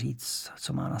mi má říct,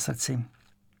 co má na srdci.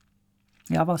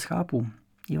 Já vás chápu,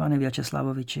 Ivane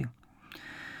Vjačeslavoviči.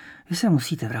 Vy se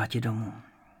musíte vrátit domů.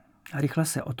 A rychle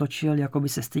se otočil, jako by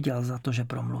se styděl za to, že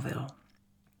promluvil.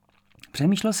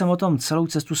 Přemýšlel jsem o tom celou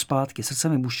cestu zpátky, srdce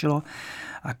mi bušilo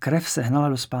a krev se hnala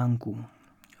do spánku.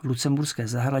 V lucemburské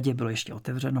zahradě bylo ještě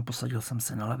otevřeno, posadil jsem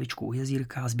se na lavičku u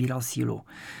jezírka a sbíral sílu,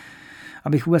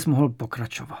 abych vůbec mohl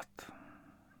pokračovat.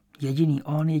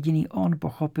 Jediný on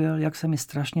pochopil, jak se mi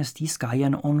strašně stýská,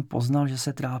 jen on poznal, že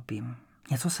se trápím.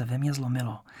 Něco se ve mně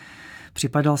zlomilo.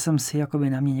 Připadal jsem si, jako by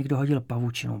na mě někdo hodil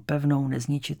pavučinu, pevnou,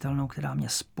 nezničitelnou, která mě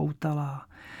spoutala,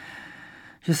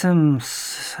 že jsem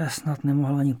se snad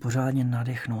nemohl ani pořádně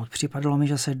nadechnout. Připadalo mi,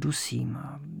 že se dusím,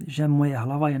 že moje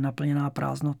hlava je naplněná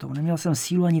prázdnotou. Neměl jsem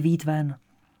sílu ani vyjít ven.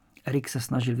 Erik se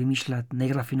snažil vymýšlet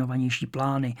nejrafinovanější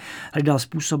plány, hledal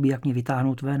způsoby, jak mě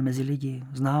vytáhnout ven mezi lidi,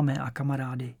 známé a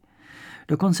kamarády.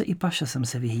 Dokonce i Paše jsem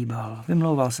se vyhýbal,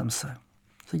 vymlouval jsem se.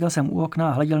 Seděl jsem u okna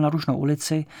a hleděl na Rušnou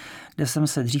ulici, kde jsem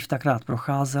se dřív takrát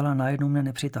procházel a najednou mě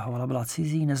nepřitahovala. Byla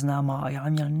cizí, neznámá a já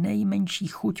měl nejmenší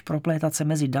chuť proplétat se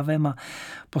mezi davem a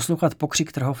poslouchat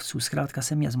pokřik trhovců. Zkrátka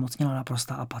se mě zmocnila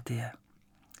naprostá apatie.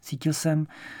 Cítil jsem,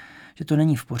 že to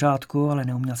není v pořádku, ale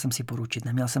neuměl jsem si poručit,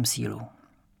 neměl jsem sílu.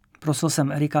 Prosil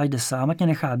jsem Erika, jde sám, ať mě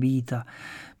nechá být a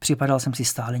připadal jsem si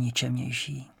stále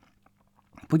ničemnější.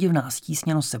 Podivná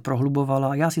stísněnost se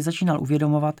prohlubovala a já si začínal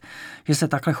uvědomovat, že se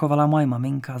takhle chovala moje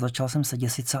maminka a začal jsem se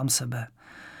děsit sám sebe.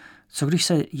 Co když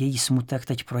se její smutek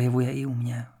teď projevuje i u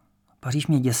mě? Paříž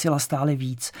mě děsila stále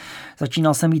víc.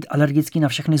 Začínal jsem být alergický na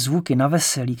všechny zvuky, na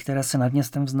veselí, které se nad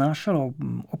městem vznášelo.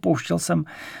 Opouštěl jsem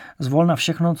zvolna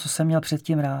všechno, co jsem měl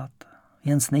předtím rád.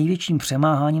 Jen s největším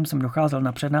přemáháním jsem docházel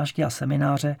na přednášky a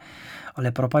semináře,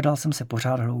 ale propadal jsem se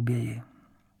pořád hlouběji.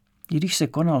 I když se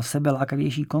konal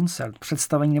sebelákavější koncert,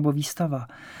 představení nebo výstava,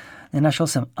 nenašel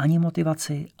jsem ani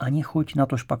motivaci, ani chuť,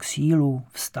 natož pak sílu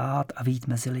vstát a vyjít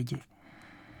mezi lidi.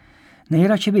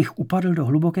 Nejradši bych upadl do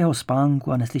hlubokého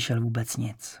spánku a neslyšel vůbec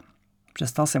nic.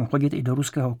 Přestal jsem chodit i do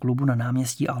ruského klubu na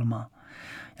náměstí Alma.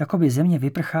 Jakoby ze mě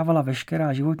vyprchávala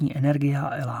veškerá životní energie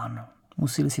a elán.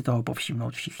 Museli si toho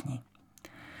povšimnout všichni.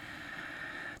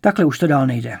 Takhle už to dál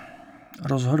nejde,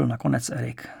 rozhodl nakonec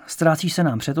Erik. Ztrácíš se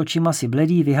nám před očima, jsi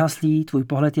bledý, vyhaslý, tvůj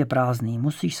pohled je prázdný,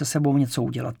 musíš se sebou něco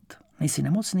udělat. Nejsi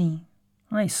nemocný?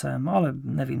 Nejsem, ale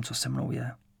nevím, co se mnou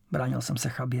je. Bránil jsem se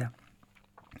chabě.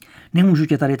 Nemůžu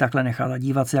tě tady takhle nechat a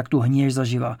dívat se, jak tu hníješ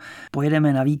zaživa.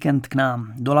 Pojedeme na víkend k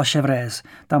nám, do La Chevreze,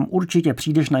 tam určitě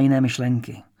přijdeš na jiné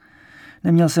myšlenky.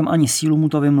 Neměl jsem ani sílu mu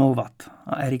to vymlouvat.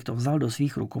 A Erik to vzal do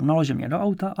svých rukou, naložil mě do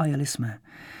auta a jeli jsme.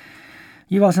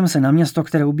 Díval jsem se na město,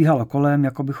 které ubíhalo kolem,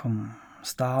 jako bychom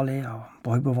stáli a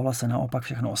pohybovalo se naopak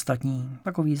všechno ostatní.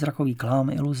 Takový zrakový klam,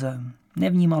 iluze.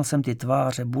 Nevnímal jsem ty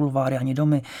tváře, bulváry ani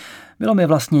domy. Bylo mi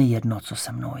vlastně jedno, co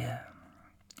se mnou je.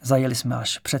 Zajeli jsme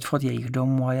až před vchod jejich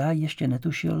domů a já ještě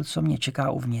netušil, co mě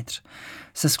čeká uvnitř.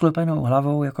 Se sklopenou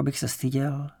hlavou, jako bych se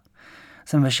styděl,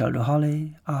 jsem vešel do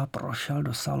haly a prošel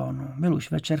do salonu. Byl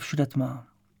už večer, všude tma.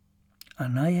 A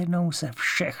najednou se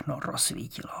všechno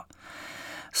rozsvítilo.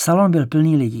 Salon byl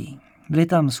plný lidí. Byli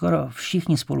tam skoro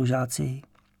všichni spolužáci.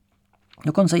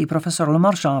 Dokonce i profesor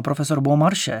Lemarchand a profesor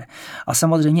Beaumarchais a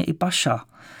samozřejmě i Paša.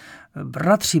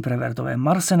 Bratři Prevertové,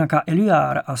 Marsenaka,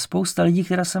 Eliár a spousta lidí,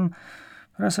 které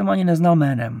jsem ani neznal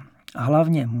jménem. A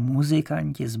hlavně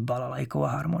muzikanti s balalajkou a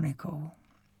harmonikou.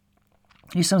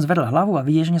 Když jsem zvedl hlavu a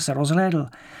výježně se rozhlédl,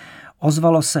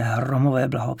 ozvalo se hromové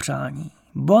blahopřání.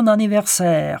 Bon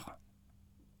anniversaire!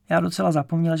 Já docela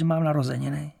zapomněl, že mám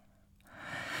narozeniny.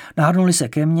 Nahrnuli se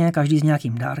ke mně, každý s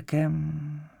nějakým dárkem,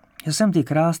 že jsem ty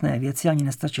krásné věci ani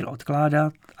nestačil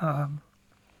odkládat a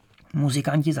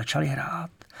muzikanti začali hrát.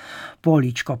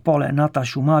 Políčko, Pole,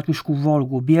 Natašu, Mátušku,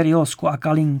 Volgu, Běriosku a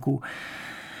Kalinku,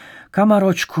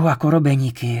 Kamaročku a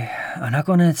Korobeníky a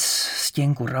nakonec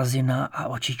Stěnku Razina a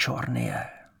Oči Čornie.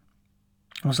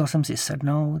 Musel jsem si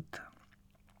sednout,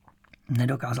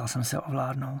 nedokázal jsem se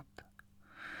ovládnout.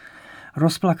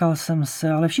 Rozplakal jsem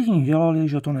se, ale všichni dělali,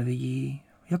 že to nevidí.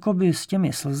 Jakoby s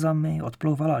těmi slzami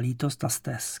odplouvala lítost a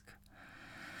stesk.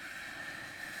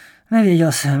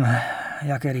 Nevěděl jsem,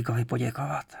 jak Erikovi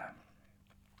poděkovat.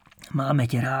 Máme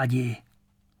tě rádi.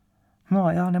 No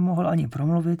a já nemohl ani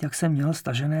promluvit, jak jsem měl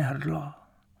stažené hrdlo.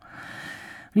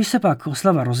 Když se pak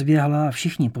oslava rozběhla a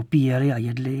všichni popíjeli a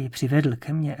jedli, přivedl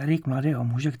ke mně Erik mladého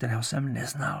muže, kterého jsem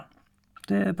neznal.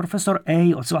 To je profesor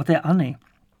A. od svaté Anny.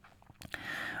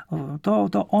 To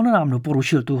on nám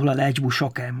doporučil tuhle léčbu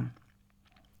šokem.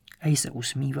 A. se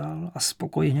usmíval a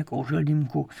spokojeně kouřil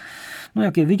dýmku. No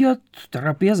jak je vidět,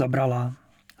 terapie zabrala.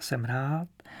 Jsem rád,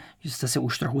 že jste se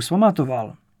už trochu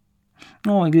zpamatoval.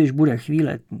 No, i když bude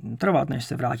chvíle trvat, než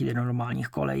se vrátíte do normálních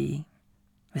kolejí.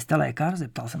 Vy jste lékař?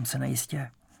 Zeptal jsem se nejistě.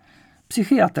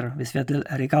 Psychiatr, vysvětlil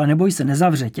Erik, ale neboj se,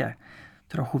 nezavře tě.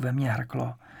 Trochu ve mně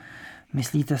hrklo.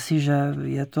 Myslíte si, že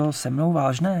je to se mnou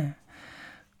vážné?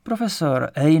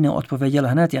 Profesor A. neodpověděl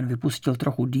hned, jen vypustil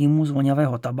trochu dýmu z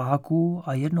voňavého tabáku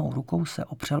a jednou rukou se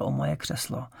opřel o moje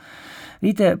křeslo.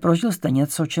 Víte, prožil jste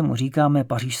něco, čemu říkáme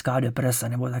pařížská deprese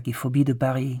nebo taky phobie de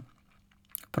Paris.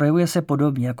 Projevuje se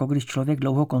podobně, jako když člověk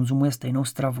dlouho konzumuje stejnou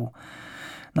stravu.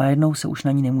 Najednou se už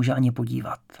na ní nemůže ani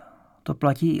podívat. To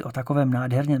platí i o takovém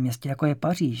nádherném městě, jako je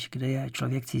Paříž, kde je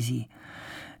člověk cizí.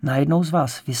 Najednou z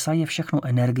vás vysaje všechnu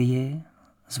energii,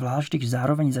 zvlášť když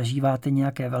zároveň zažíváte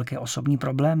nějaké velké osobní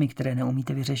problémy, které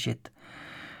neumíte vyřešit.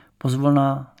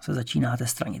 Pozvolna se začínáte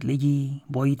stranit lidí,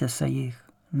 bojíte se jich,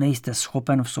 nejste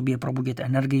schopen v sobě probudit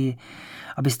energii,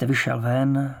 abyste vyšel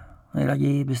ven,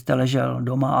 nejraději byste ležel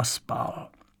doma a spal.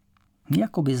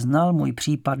 Jakoby znal můj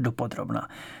případ dopodrobna.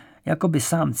 Jakoby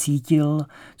sám cítil,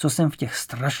 co jsem v těch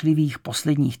strašlivých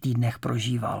posledních týdnech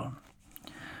prožíval.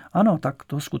 Ano, tak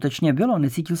to skutečně bylo,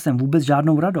 necítil jsem vůbec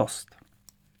žádnou radost.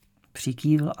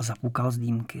 Přikývl a zapukal z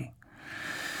dýmky.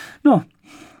 No,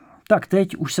 tak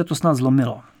teď už se to snad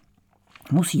zlomilo.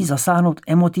 Musí zasáhnout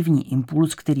emotivní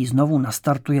impuls, který znovu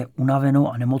nastartuje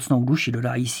unavenou a nemocnou duši,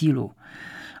 dodá jí sílu.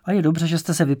 A je dobře, že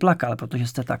jste se vyplakal, protože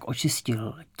jste tak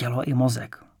očistil tělo i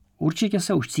mozek. Určitě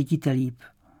se už cítíte líp.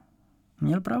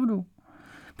 Měl pravdu.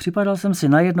 Připadal jsem si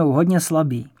najednou hodně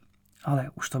slabý, ale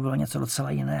už to bylo něco docela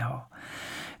jiného.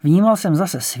 Vnímal jsem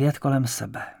zase svět kolem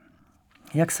sebe.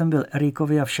 Jak jsem byl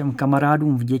Erikovi a všem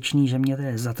kamarádům vděčný, že mě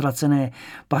té zatracené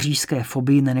pařížské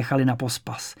fobii nenechali na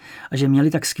pospas a že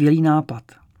měli tak skvělý nápad.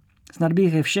 Snad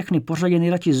bych je všechny pořadě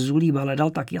nejradši zulíb, ale dal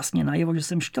tak jasně najevo, že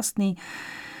jsem šťastný.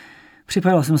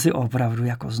 Připadal jsem si opravdu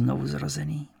jako znovu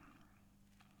zrozený.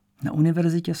 Na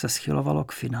univerzitě se schylovalo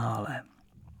k finále.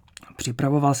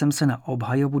 Připravoval jsem se na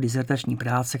obhajobu disertační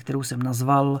práce, kterou jsem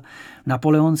nazval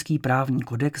Napoleonský právní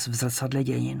kodex v zrcadle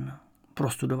dějin.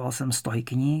 Prostudoval jsem stohy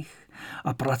knih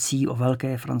a prací o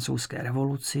velké francouzské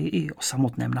revoluci i o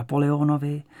samotném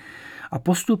Napoleonovi a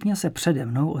postupně se přede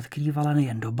mnou odkrývala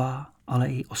nejen doba, ale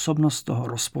i osobnost toho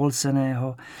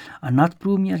rozpolceného a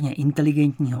nadprůměrně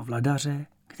inteligentního vladaře,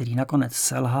 který nakonec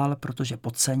selhal, protože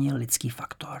podcenil lidský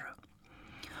faktor.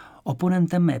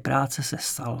 Oponentem mé práce se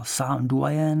stal sám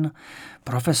doyen,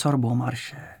 profesor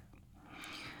Beaumarchais.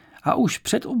 A už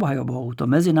před obhajobou to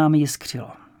mezi námi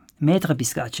jiskřilo. Maître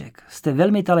Piskáček, jste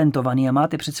velmi talentovaný a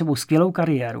máte před sebou skvělou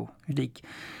kariéru. Vždyť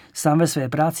sám ve své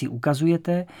práci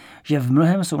ukazujete, že v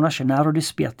mnohém jsou naše národy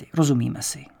spjaty. Rozumíme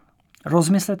si.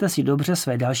 Rozmyslete si dobře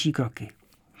své další kroky.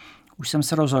 Už jsem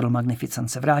se rozhodl,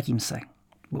 magnificence, vrátím se.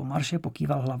 Beaumarchais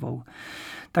pokýval hlavou.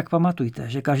 Tak pamatujte,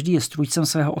 že každý je strůjcem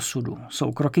svého osudu.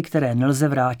 Jsou kroky, které nelze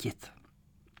vrátit.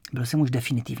 Byl jsem už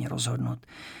definitivně rozhodnut.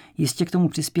 Jistě k tomu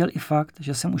přispěl i fakt,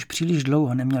 že jsem už příliš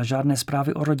dlouho neměl žádné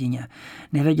zprávy o rodině.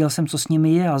 Nevěděl jsem, co s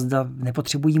nimi je a zda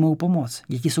nepotřebují mou pomoc.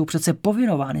 Děti jsou přece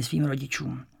povinovány svým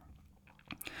rodičům.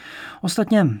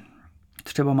 Ostatně,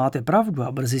 třeba máte pravdu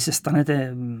a brzy se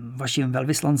stanete vaším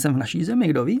velvyslancem v naší zemi,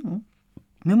 kdo ví?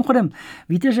 Mimochodem,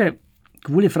 víte, že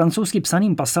kvůli francouzsky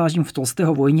psaným pasážím v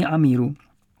Tolstého Vojně a míru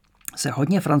se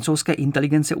hodně francouzské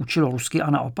inteligence učilo rusky a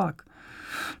naopak.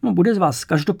 No, bude z vás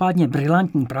každopádně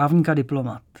brilantní právník a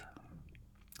diplomat.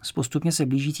 S postupně se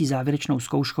blížící závěrečnou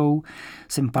zkouškou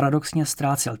jsem paradoxně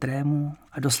ztrácel trému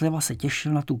a doslova se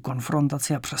těšil na tu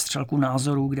konfrontaci a přestřelku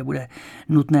názorů, kde bude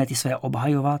nutné ty své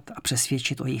obhajovat a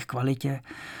přesvědčit o jejich kvalitě,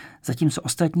 zatímco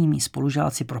ostatní mí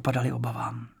spolužáci propadali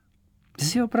obavám. Ty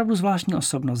jsi opravdu zvláštní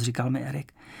osobnost, říkal mi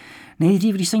Erik.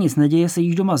 Nejdřív, když se nic neděje, se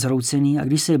jíš doma zhroucený a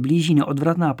když se blíží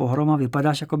neodvratná pohroma,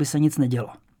 vypadáš, jako by se nic nedělo.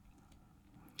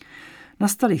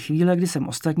 Nastaly chvíle, kdy jsem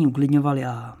ostatní uklidňoval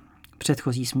já.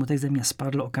 Předchozí smutek ze mě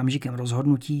spadl okamžikem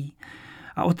rozhodnutí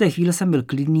a od té chvíle jsem byl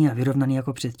klidný a vyrovnaný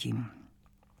jako předtím.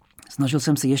 Snažil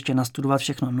jsem se ještě nastudovat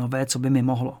všechno nové, co by mi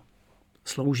mohlo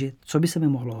sloužit, co by se mi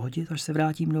mohlo hodit, až se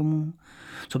vrátím domů,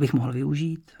 co bych mohl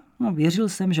využít. No, věřil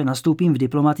jsem, že nastoupím v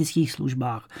diplomatických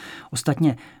službách.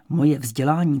 Ostatně moje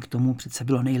vzdělání k tomu přece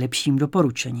bylo nejlepším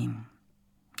doporučením.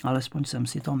 Alespoň jsem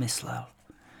si to myslel.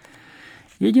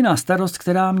 Jediná starost,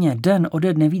 která mě den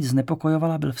ode dne víc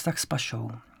znepokojovala, byl vztah s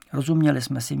Pašou. Rozuměli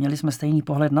jsme si, měli jsme stejný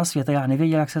pohled na svět a já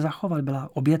nevěděl, jak se zachovat. Byla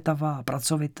obětavá,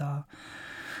 pracovitá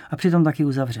a přitom taky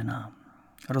uzavřená.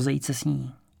 Rozejít se s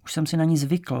ní. Už jsem si na ní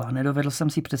zvykl a nedovedl jsem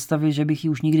si představit, že bych ji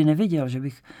už nikdy neviděl, že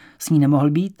bych s ní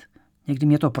nemohl být. Někdy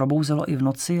mě to probouzelo i v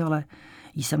noci, ale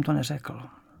jí jsem to neřekl.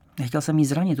 Nechtěl jsem jí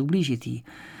zranit, ublížit jí.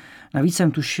 Navíc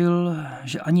jsem tušil,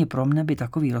 že ani pro mne by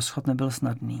takový rozchod nebyl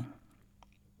snadný.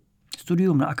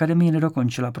 Studium na akademii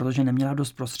nedokončila, protože neměla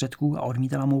dost prostředků a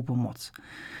odmítala mou pomoc.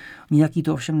 Nijaký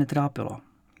to ovšem netrápilo.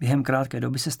 Během krátké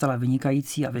doby se stala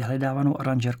vynikající a vyhledávanou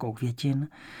aranžérkou květin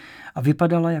a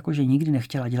vypadala, jako že nikdy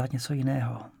nechtěla dělat něco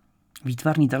jiného.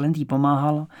 Výtvarný talent jí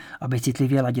pomáhal, aby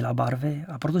citlivě ladila barvy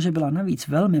a protože byla navíc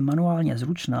velmi manuálně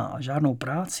zručná a žádnou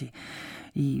práci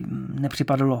jí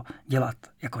nepřipadalo dělat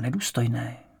jako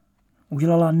nedůstojné,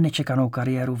 udělala nečekanou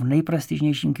kariéru v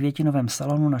nejprestižnějším květinovém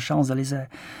salonu na Champs-Élysées,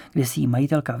 kde si jí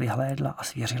majitelka vyhlédla a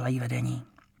svěřila jí vedení.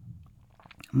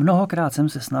 Mnohokrát jsem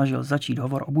se snažil začít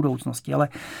hovor o budoucnosti, ale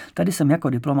tady jsem jako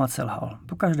diplomat selhal.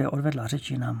 Pokaždé odvedla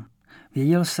řeč jinam.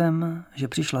 Věděl jsem, že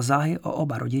přišla záhy o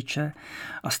oba rodiče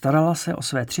a starala se o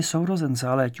své 3 sourozence,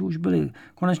 ale ti už byli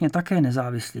konečně také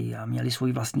nezávislí a měli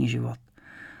svůj vlastní život.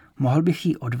 Mohl bych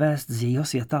ji odvést z jejího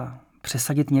světa,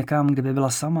 přesadit někam, kde by byla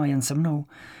sama, jen se mnou,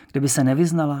 kde by se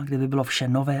nevyznala, kde by bylo vše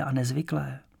nové a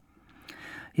nezvyklé.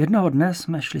 Jednoho dne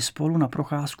jsme šli spolu na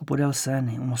procházku podél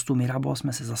Seiny. U mostu Mirabeau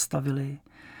jsme se zastavili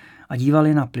a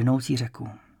dívali na plynoucí řeku.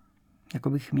 Jako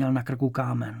bych měl na krku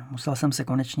kámen. Musel jsem se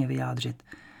konečně vyjádřit.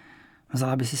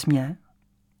 Vzala by si mě?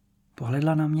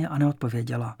 Pohledla na mě a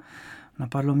neodpověděla.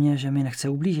 Napadlo mě, že mi nechce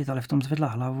ublížit, ale v tom zvedla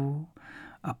hlavu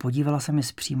a podívala se mi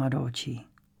zpříma do očí.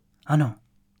 Ano,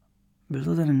 byl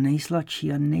to ten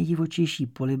nejsladší a nejdivočejší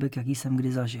polibek, jaký jsem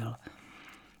kdy zažil.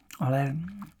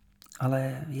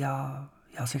 Ale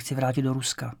já se chci vrátit do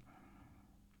Ruska.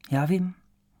 Já vím,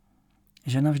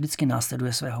 žena vždycky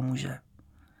následuje svého muže.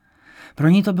 Pro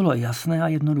ní to bylo jasné a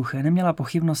jednoduché, neměla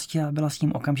pochybnosti a byla s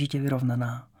tím okamžitě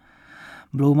vyrovnaná.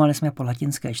 Bloumali jsme po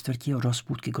latinské čtvrti od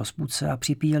hospůdky k hospůdce a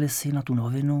připíjeli si na tu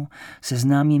novinu se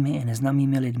známými i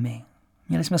neznámými lidmi.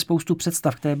 Měli jsme spoustu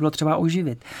představ, které bylo třeba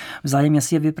oživit, vzájemně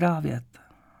si je vyprávět.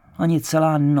 Ani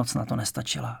celá noc na to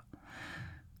nestačila.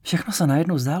 Všechno se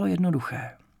najednou zdálo jednoduché.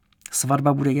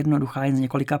 Svatba bude jednoduchá, jen z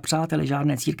několika přáteli,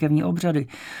 žádné církevní obřady.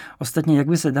 Ostatně, jak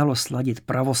by se dalo sladit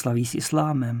pravoslaví s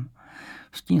islámem?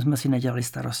 S tím jsme si nedělali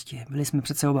starosti. Byli jsme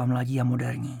přece oba mladí a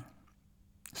moderní.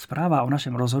 Zpráva o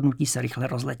našem rozhodnutí se rychle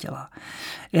rozletěla.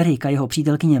 Erik a jeho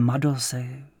přítelkyně Mado se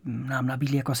nám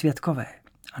nabídli jako svědkové.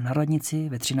 A na radnici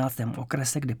ve 13.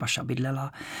 okrese, kde Paša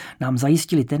bydlela, nám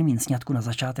zajistili termín sňatku na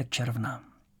začátek června.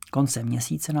 Koncem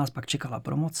měsíce nás pak čekala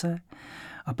promoce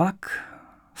a pak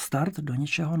start do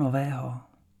něčeho nového.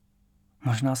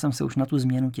 Možná jsem se už na tu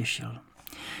změnu těšil.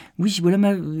 Víš,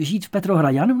 budeme žít v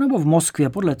Petrohradě nebo v Moskvě,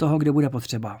 podle toho, kde bude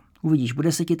potřeba. Uvidíš,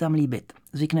 bude se ti tam líbit.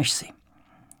 Zvykneš si.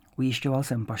 Ujišťoval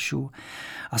jsem Pašu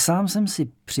a sám jsem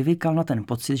si přivykal na ten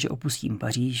pocit, že opustím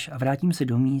Paříž a vrátím se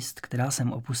do míst, která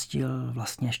jsem opustil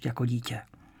vlastně ještě jako dítě.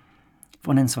 V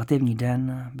onen svatební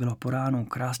den bylo po ránu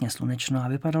krásně slunečno a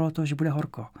vypadalo to, že bude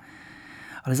horko.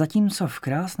 Ale zatímco v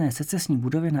krásné secesní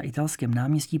budově na italském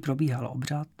náměstí probíhal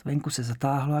obřad, venku se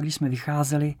zatáhlo a když jsme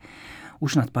vycházeli,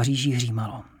 už nad Paříží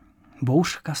hřímalo.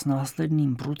 Bouřka s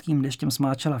následným prudkým deštěm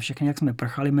smáčela všechny, jak jsme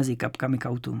prchali mezi kapkami k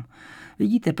autům.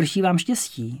 Vidíte, prší vám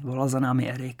štěstí, volal za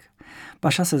námi Erik.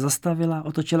 Paša se zastavila,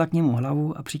 otočila k němu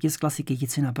hlavu a přitiskla si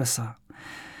kytici na pesa.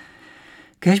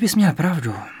 Kéž bys měl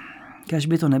pravdu, kéž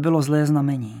by to nebylo zlé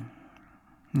znamení.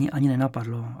 Mně ani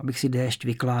nenapadlo, abych si déšť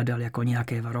vykládal jako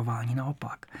nějaké varování,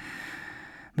 naopak.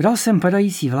 Bral jsem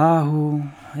padající vláhu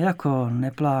jako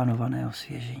neplánované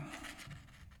osvěžení.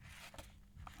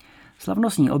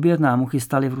 Slavnostní oběd nám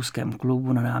uchystali v ruském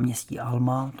klubu na náměstí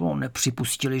Alma. To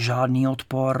nepřipustili žádný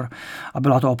odpor a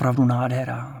byla to opravdu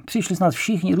nádhera. Přišli snad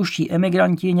všichni ruští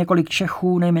emigranti, několik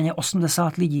Čechů, nejméně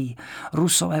 80 lidí.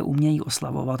 Rusové umějí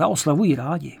oslavovat a oslavují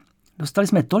rádi. Dostali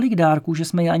jsme tolik dárků, že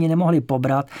jsme je ani nemohli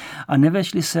pobrat a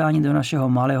nevešli se ani do našeho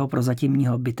malého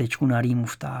prozatímního bytečku na Rýmu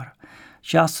Vtár.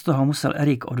 Část z toho musel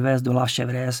Erik odvést do La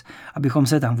Chevresse, abychom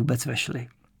se tam vůbec vešli.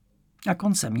 A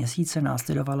koncem měsíce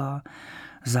následovala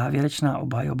závěrečná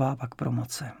obhajoba, pak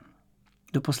promoce.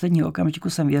 Do posledního okamžiku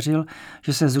jsem věřil,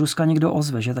 že se z Ruska někdo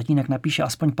ozve, že tatínek napíše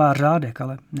aspoň pár řádek,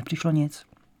 ale nepřišlo nic.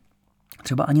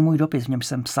 Třeba ani můj dopis, v němž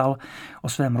jsem psal o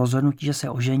svém rozhodnutí, že se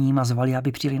ožením a zvali,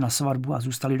 aby přijeli na svatbu a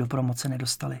zůstali do promoce,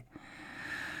 nedostali.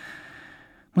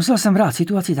 Musel jsem brát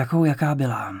situaci takovou, jaká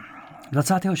byla.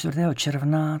 24.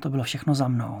 června to bylo všechno za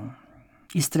mnou.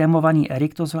 I strémovaný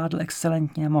Erik to zvládl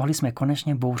excelentně, mohli jsme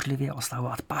konečně bouřlivě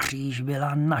oslavovat. Paříž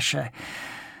byla naše.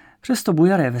 Přesto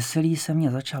bujaré veselí se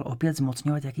mě začal opět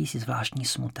zmocňovat jakýsi zvláštní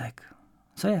smutek.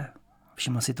 Co je?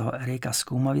 Všiml si toho Erika,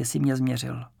 zkoumavě si mě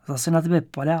změřil. Zase na tebe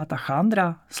padá ta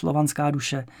chándra, slovanská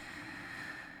duše.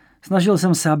 Snažil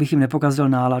jsem se, abych jim nepokazil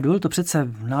náladu, byl to přece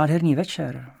nádherný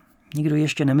večer. Nikdo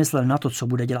ještě nemyslel na to, co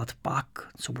bude dělat pak,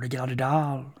 co bude dělat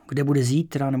dál, kde bude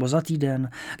zítra nebo za týden,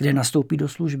 kde nastoupí do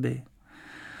služby.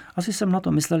 Asi jsem na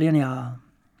to myslel jen já.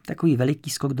 Takový veliký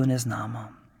skok do neznáma.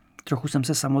 Trochu jsem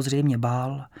se samozřejmě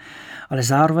bál, ale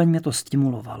zároveň mě to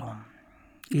stimulovalo.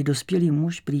 I dospělý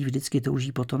muž prý vždycky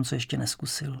touží po tom, co ještě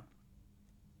neskusil.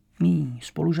 Mí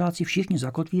spolužáci všichni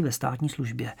zakotví ve státní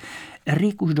službě.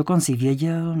 Erik už dokonce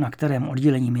věděl, na kterém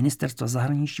oddělení ministerstva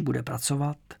zahraničí bude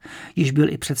pracovat, již byl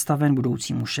i představen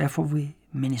budoucímu šéfovi,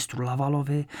 ministru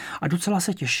Lavalovi a docela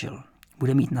se těšil.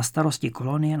 Bude mít na starosti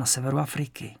kolonie na severu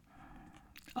Afriky.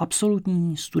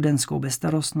 Absolutní studentskou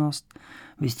bezstarostnost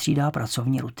vystřídá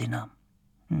pracovní rutina.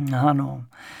 Ano,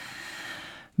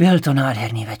 byl to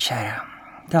nádherný večer.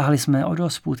 Táhli jsme od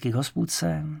hospůdky k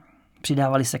hospůdce,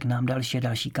 přidávali se k nám další a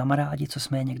další kamarádi, co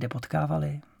jsme je někde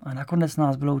potkávali, a nakonec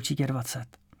nás bylo určitě 20.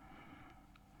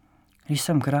 Když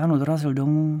jsem k ránu dorazil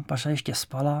domů, Paša ještě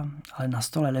spala, ale na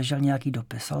stole ležel nějaký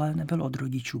dopis, ale nebyl od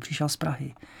rodičů, přišel z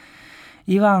Prahy.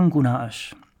 Ivánku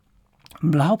náš,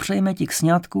 blahopřejme ti k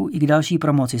sňatku i k další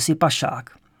promoci, jsi pašák.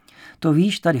 To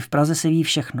víš, tady v Praze se ví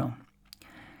všechno.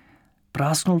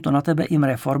 Prásknul to na tebe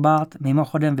Imre Forbát,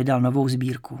 mimochodem vydal novou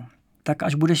sbírku. Tak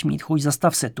až budeš mít chuť,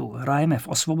 zastav se tu. Hrajeme v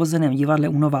Osvobozeném divadle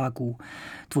u Nováků.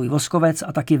 Tvůj Voskovec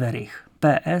a taky Verich.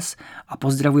 PS a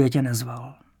pozdravuje tě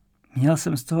nezval. Měl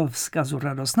jsem z toho vzkazu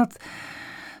radost.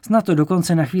 Snad to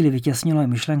dokonce na chvíli vytěsnilo i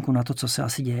myšlenku na to, co se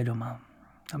asi děje doma.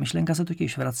 Ta myšlenka se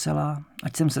totiž vracela,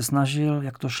 ať jsem se snažil,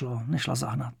 jak to šlo, nešla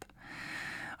zahnat.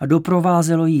 A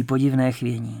doprovázelo jí podivné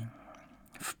chvění.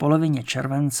 V polovině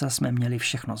července jsme měli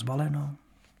všechno zbaleno.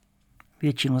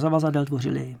 Většinu zavazadel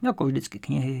tvořili, jako vždycky,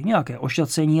 knihy, nějaké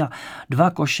ošacení a 2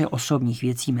 koše osobních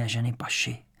věcí mé ženy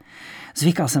Paši.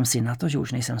 Zvykal jsem si na to, že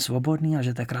už nejsem svobodný a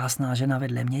že ta krásná žena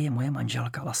vedle mě je moje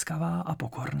manželka, laskavá a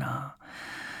pokorná.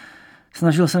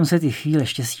 Snažil jsem se ty chvíle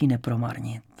štěstí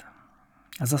nepromarnit.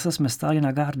 A zase jsme stáli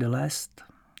na Gare de l'Est,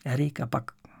 Erik a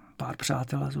pak pár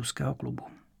přátel z úzkého klubu.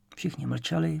 Všichni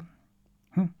mlčeli.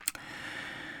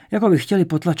 Jako by chtěli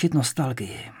potlačit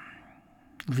nostalgii.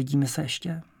 Uvidíme se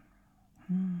ještě?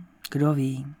 Kdo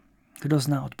ví, kdo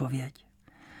zná odpověď.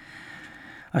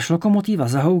 Až lokomotíva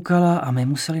zahoukala a my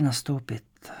museli nastoupit.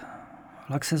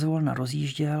 Vlak se zvolna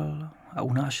rozjížděl a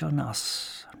unášel nás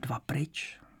 2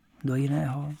 pryč do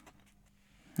jiného,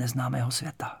 neznámého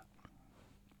světa.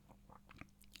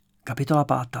 Kapitola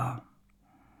 5.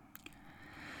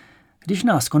 Když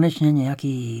nás konečně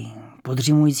nějaký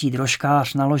podřimující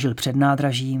drožkář naložil před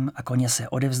nádražím a koně se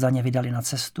odevzdaně vydali na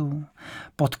cestu,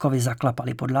 podkovy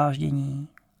zaklapaly pod dláždění,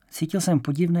 cítil jsem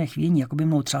podivné chvění, jako by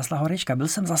mnou třásla horečka. Byl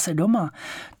jsem zase doma.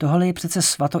 Tohle je přece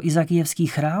svatoizakijevský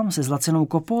chrám se zlacenou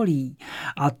kopolí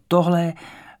a tohle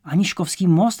Aniškovský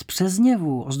most přes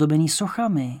Něvu, ozdobený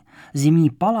sochami, zimní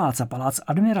palác a palác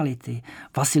admirality,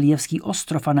 Vasiljevský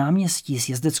ostrov a náměstí s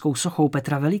jezdeckou sochou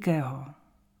Petra Velikého.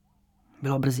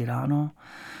 Bylo brzy ráno,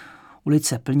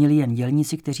 ulice plnili jen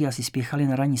dělníci, kteří asi spěchali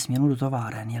na ranní směnu do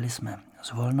továren. Jeli jsme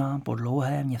zvolna po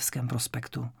dlouhém Městském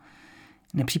prospektu.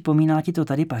 Nepřipomíná ti to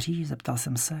tady Paříž? Zeptal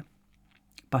jsem se.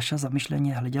 Paša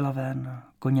zamyšleně hleděla ven,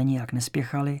 koně nijak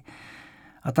nespěchali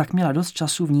a tak měla dost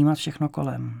času vnímat všechno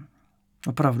kolem.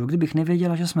 Opravdu, kdybych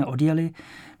nevěděla, že jsme odjeli,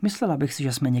 myslela bych si,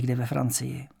 že jsme někde ve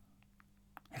Francii.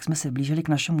 Jak jsme se blížili k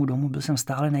našemu domu, byl jsem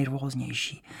stále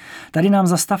nejrvóznější. Tady nám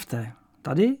zastavte.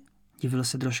 Tady? Divil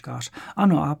se drožkář.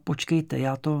 Ano, a počkejte,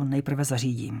 já to nejprve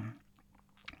zařídím.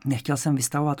 Nechtěl jsem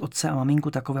vystavovat otce a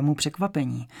maminku takovému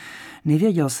překvapení.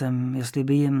 Nevěděl jsem, jestli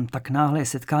by jim tak náhle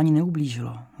setkání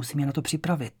neublížilo. Musím je na to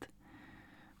připravit.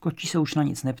 Kočí se už na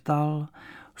nic neptal,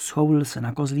 schoulil se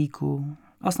na kozlíku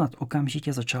a snad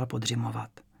okamžitě začal podřimovat.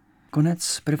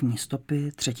 Konec první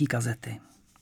stopy 3. kazety.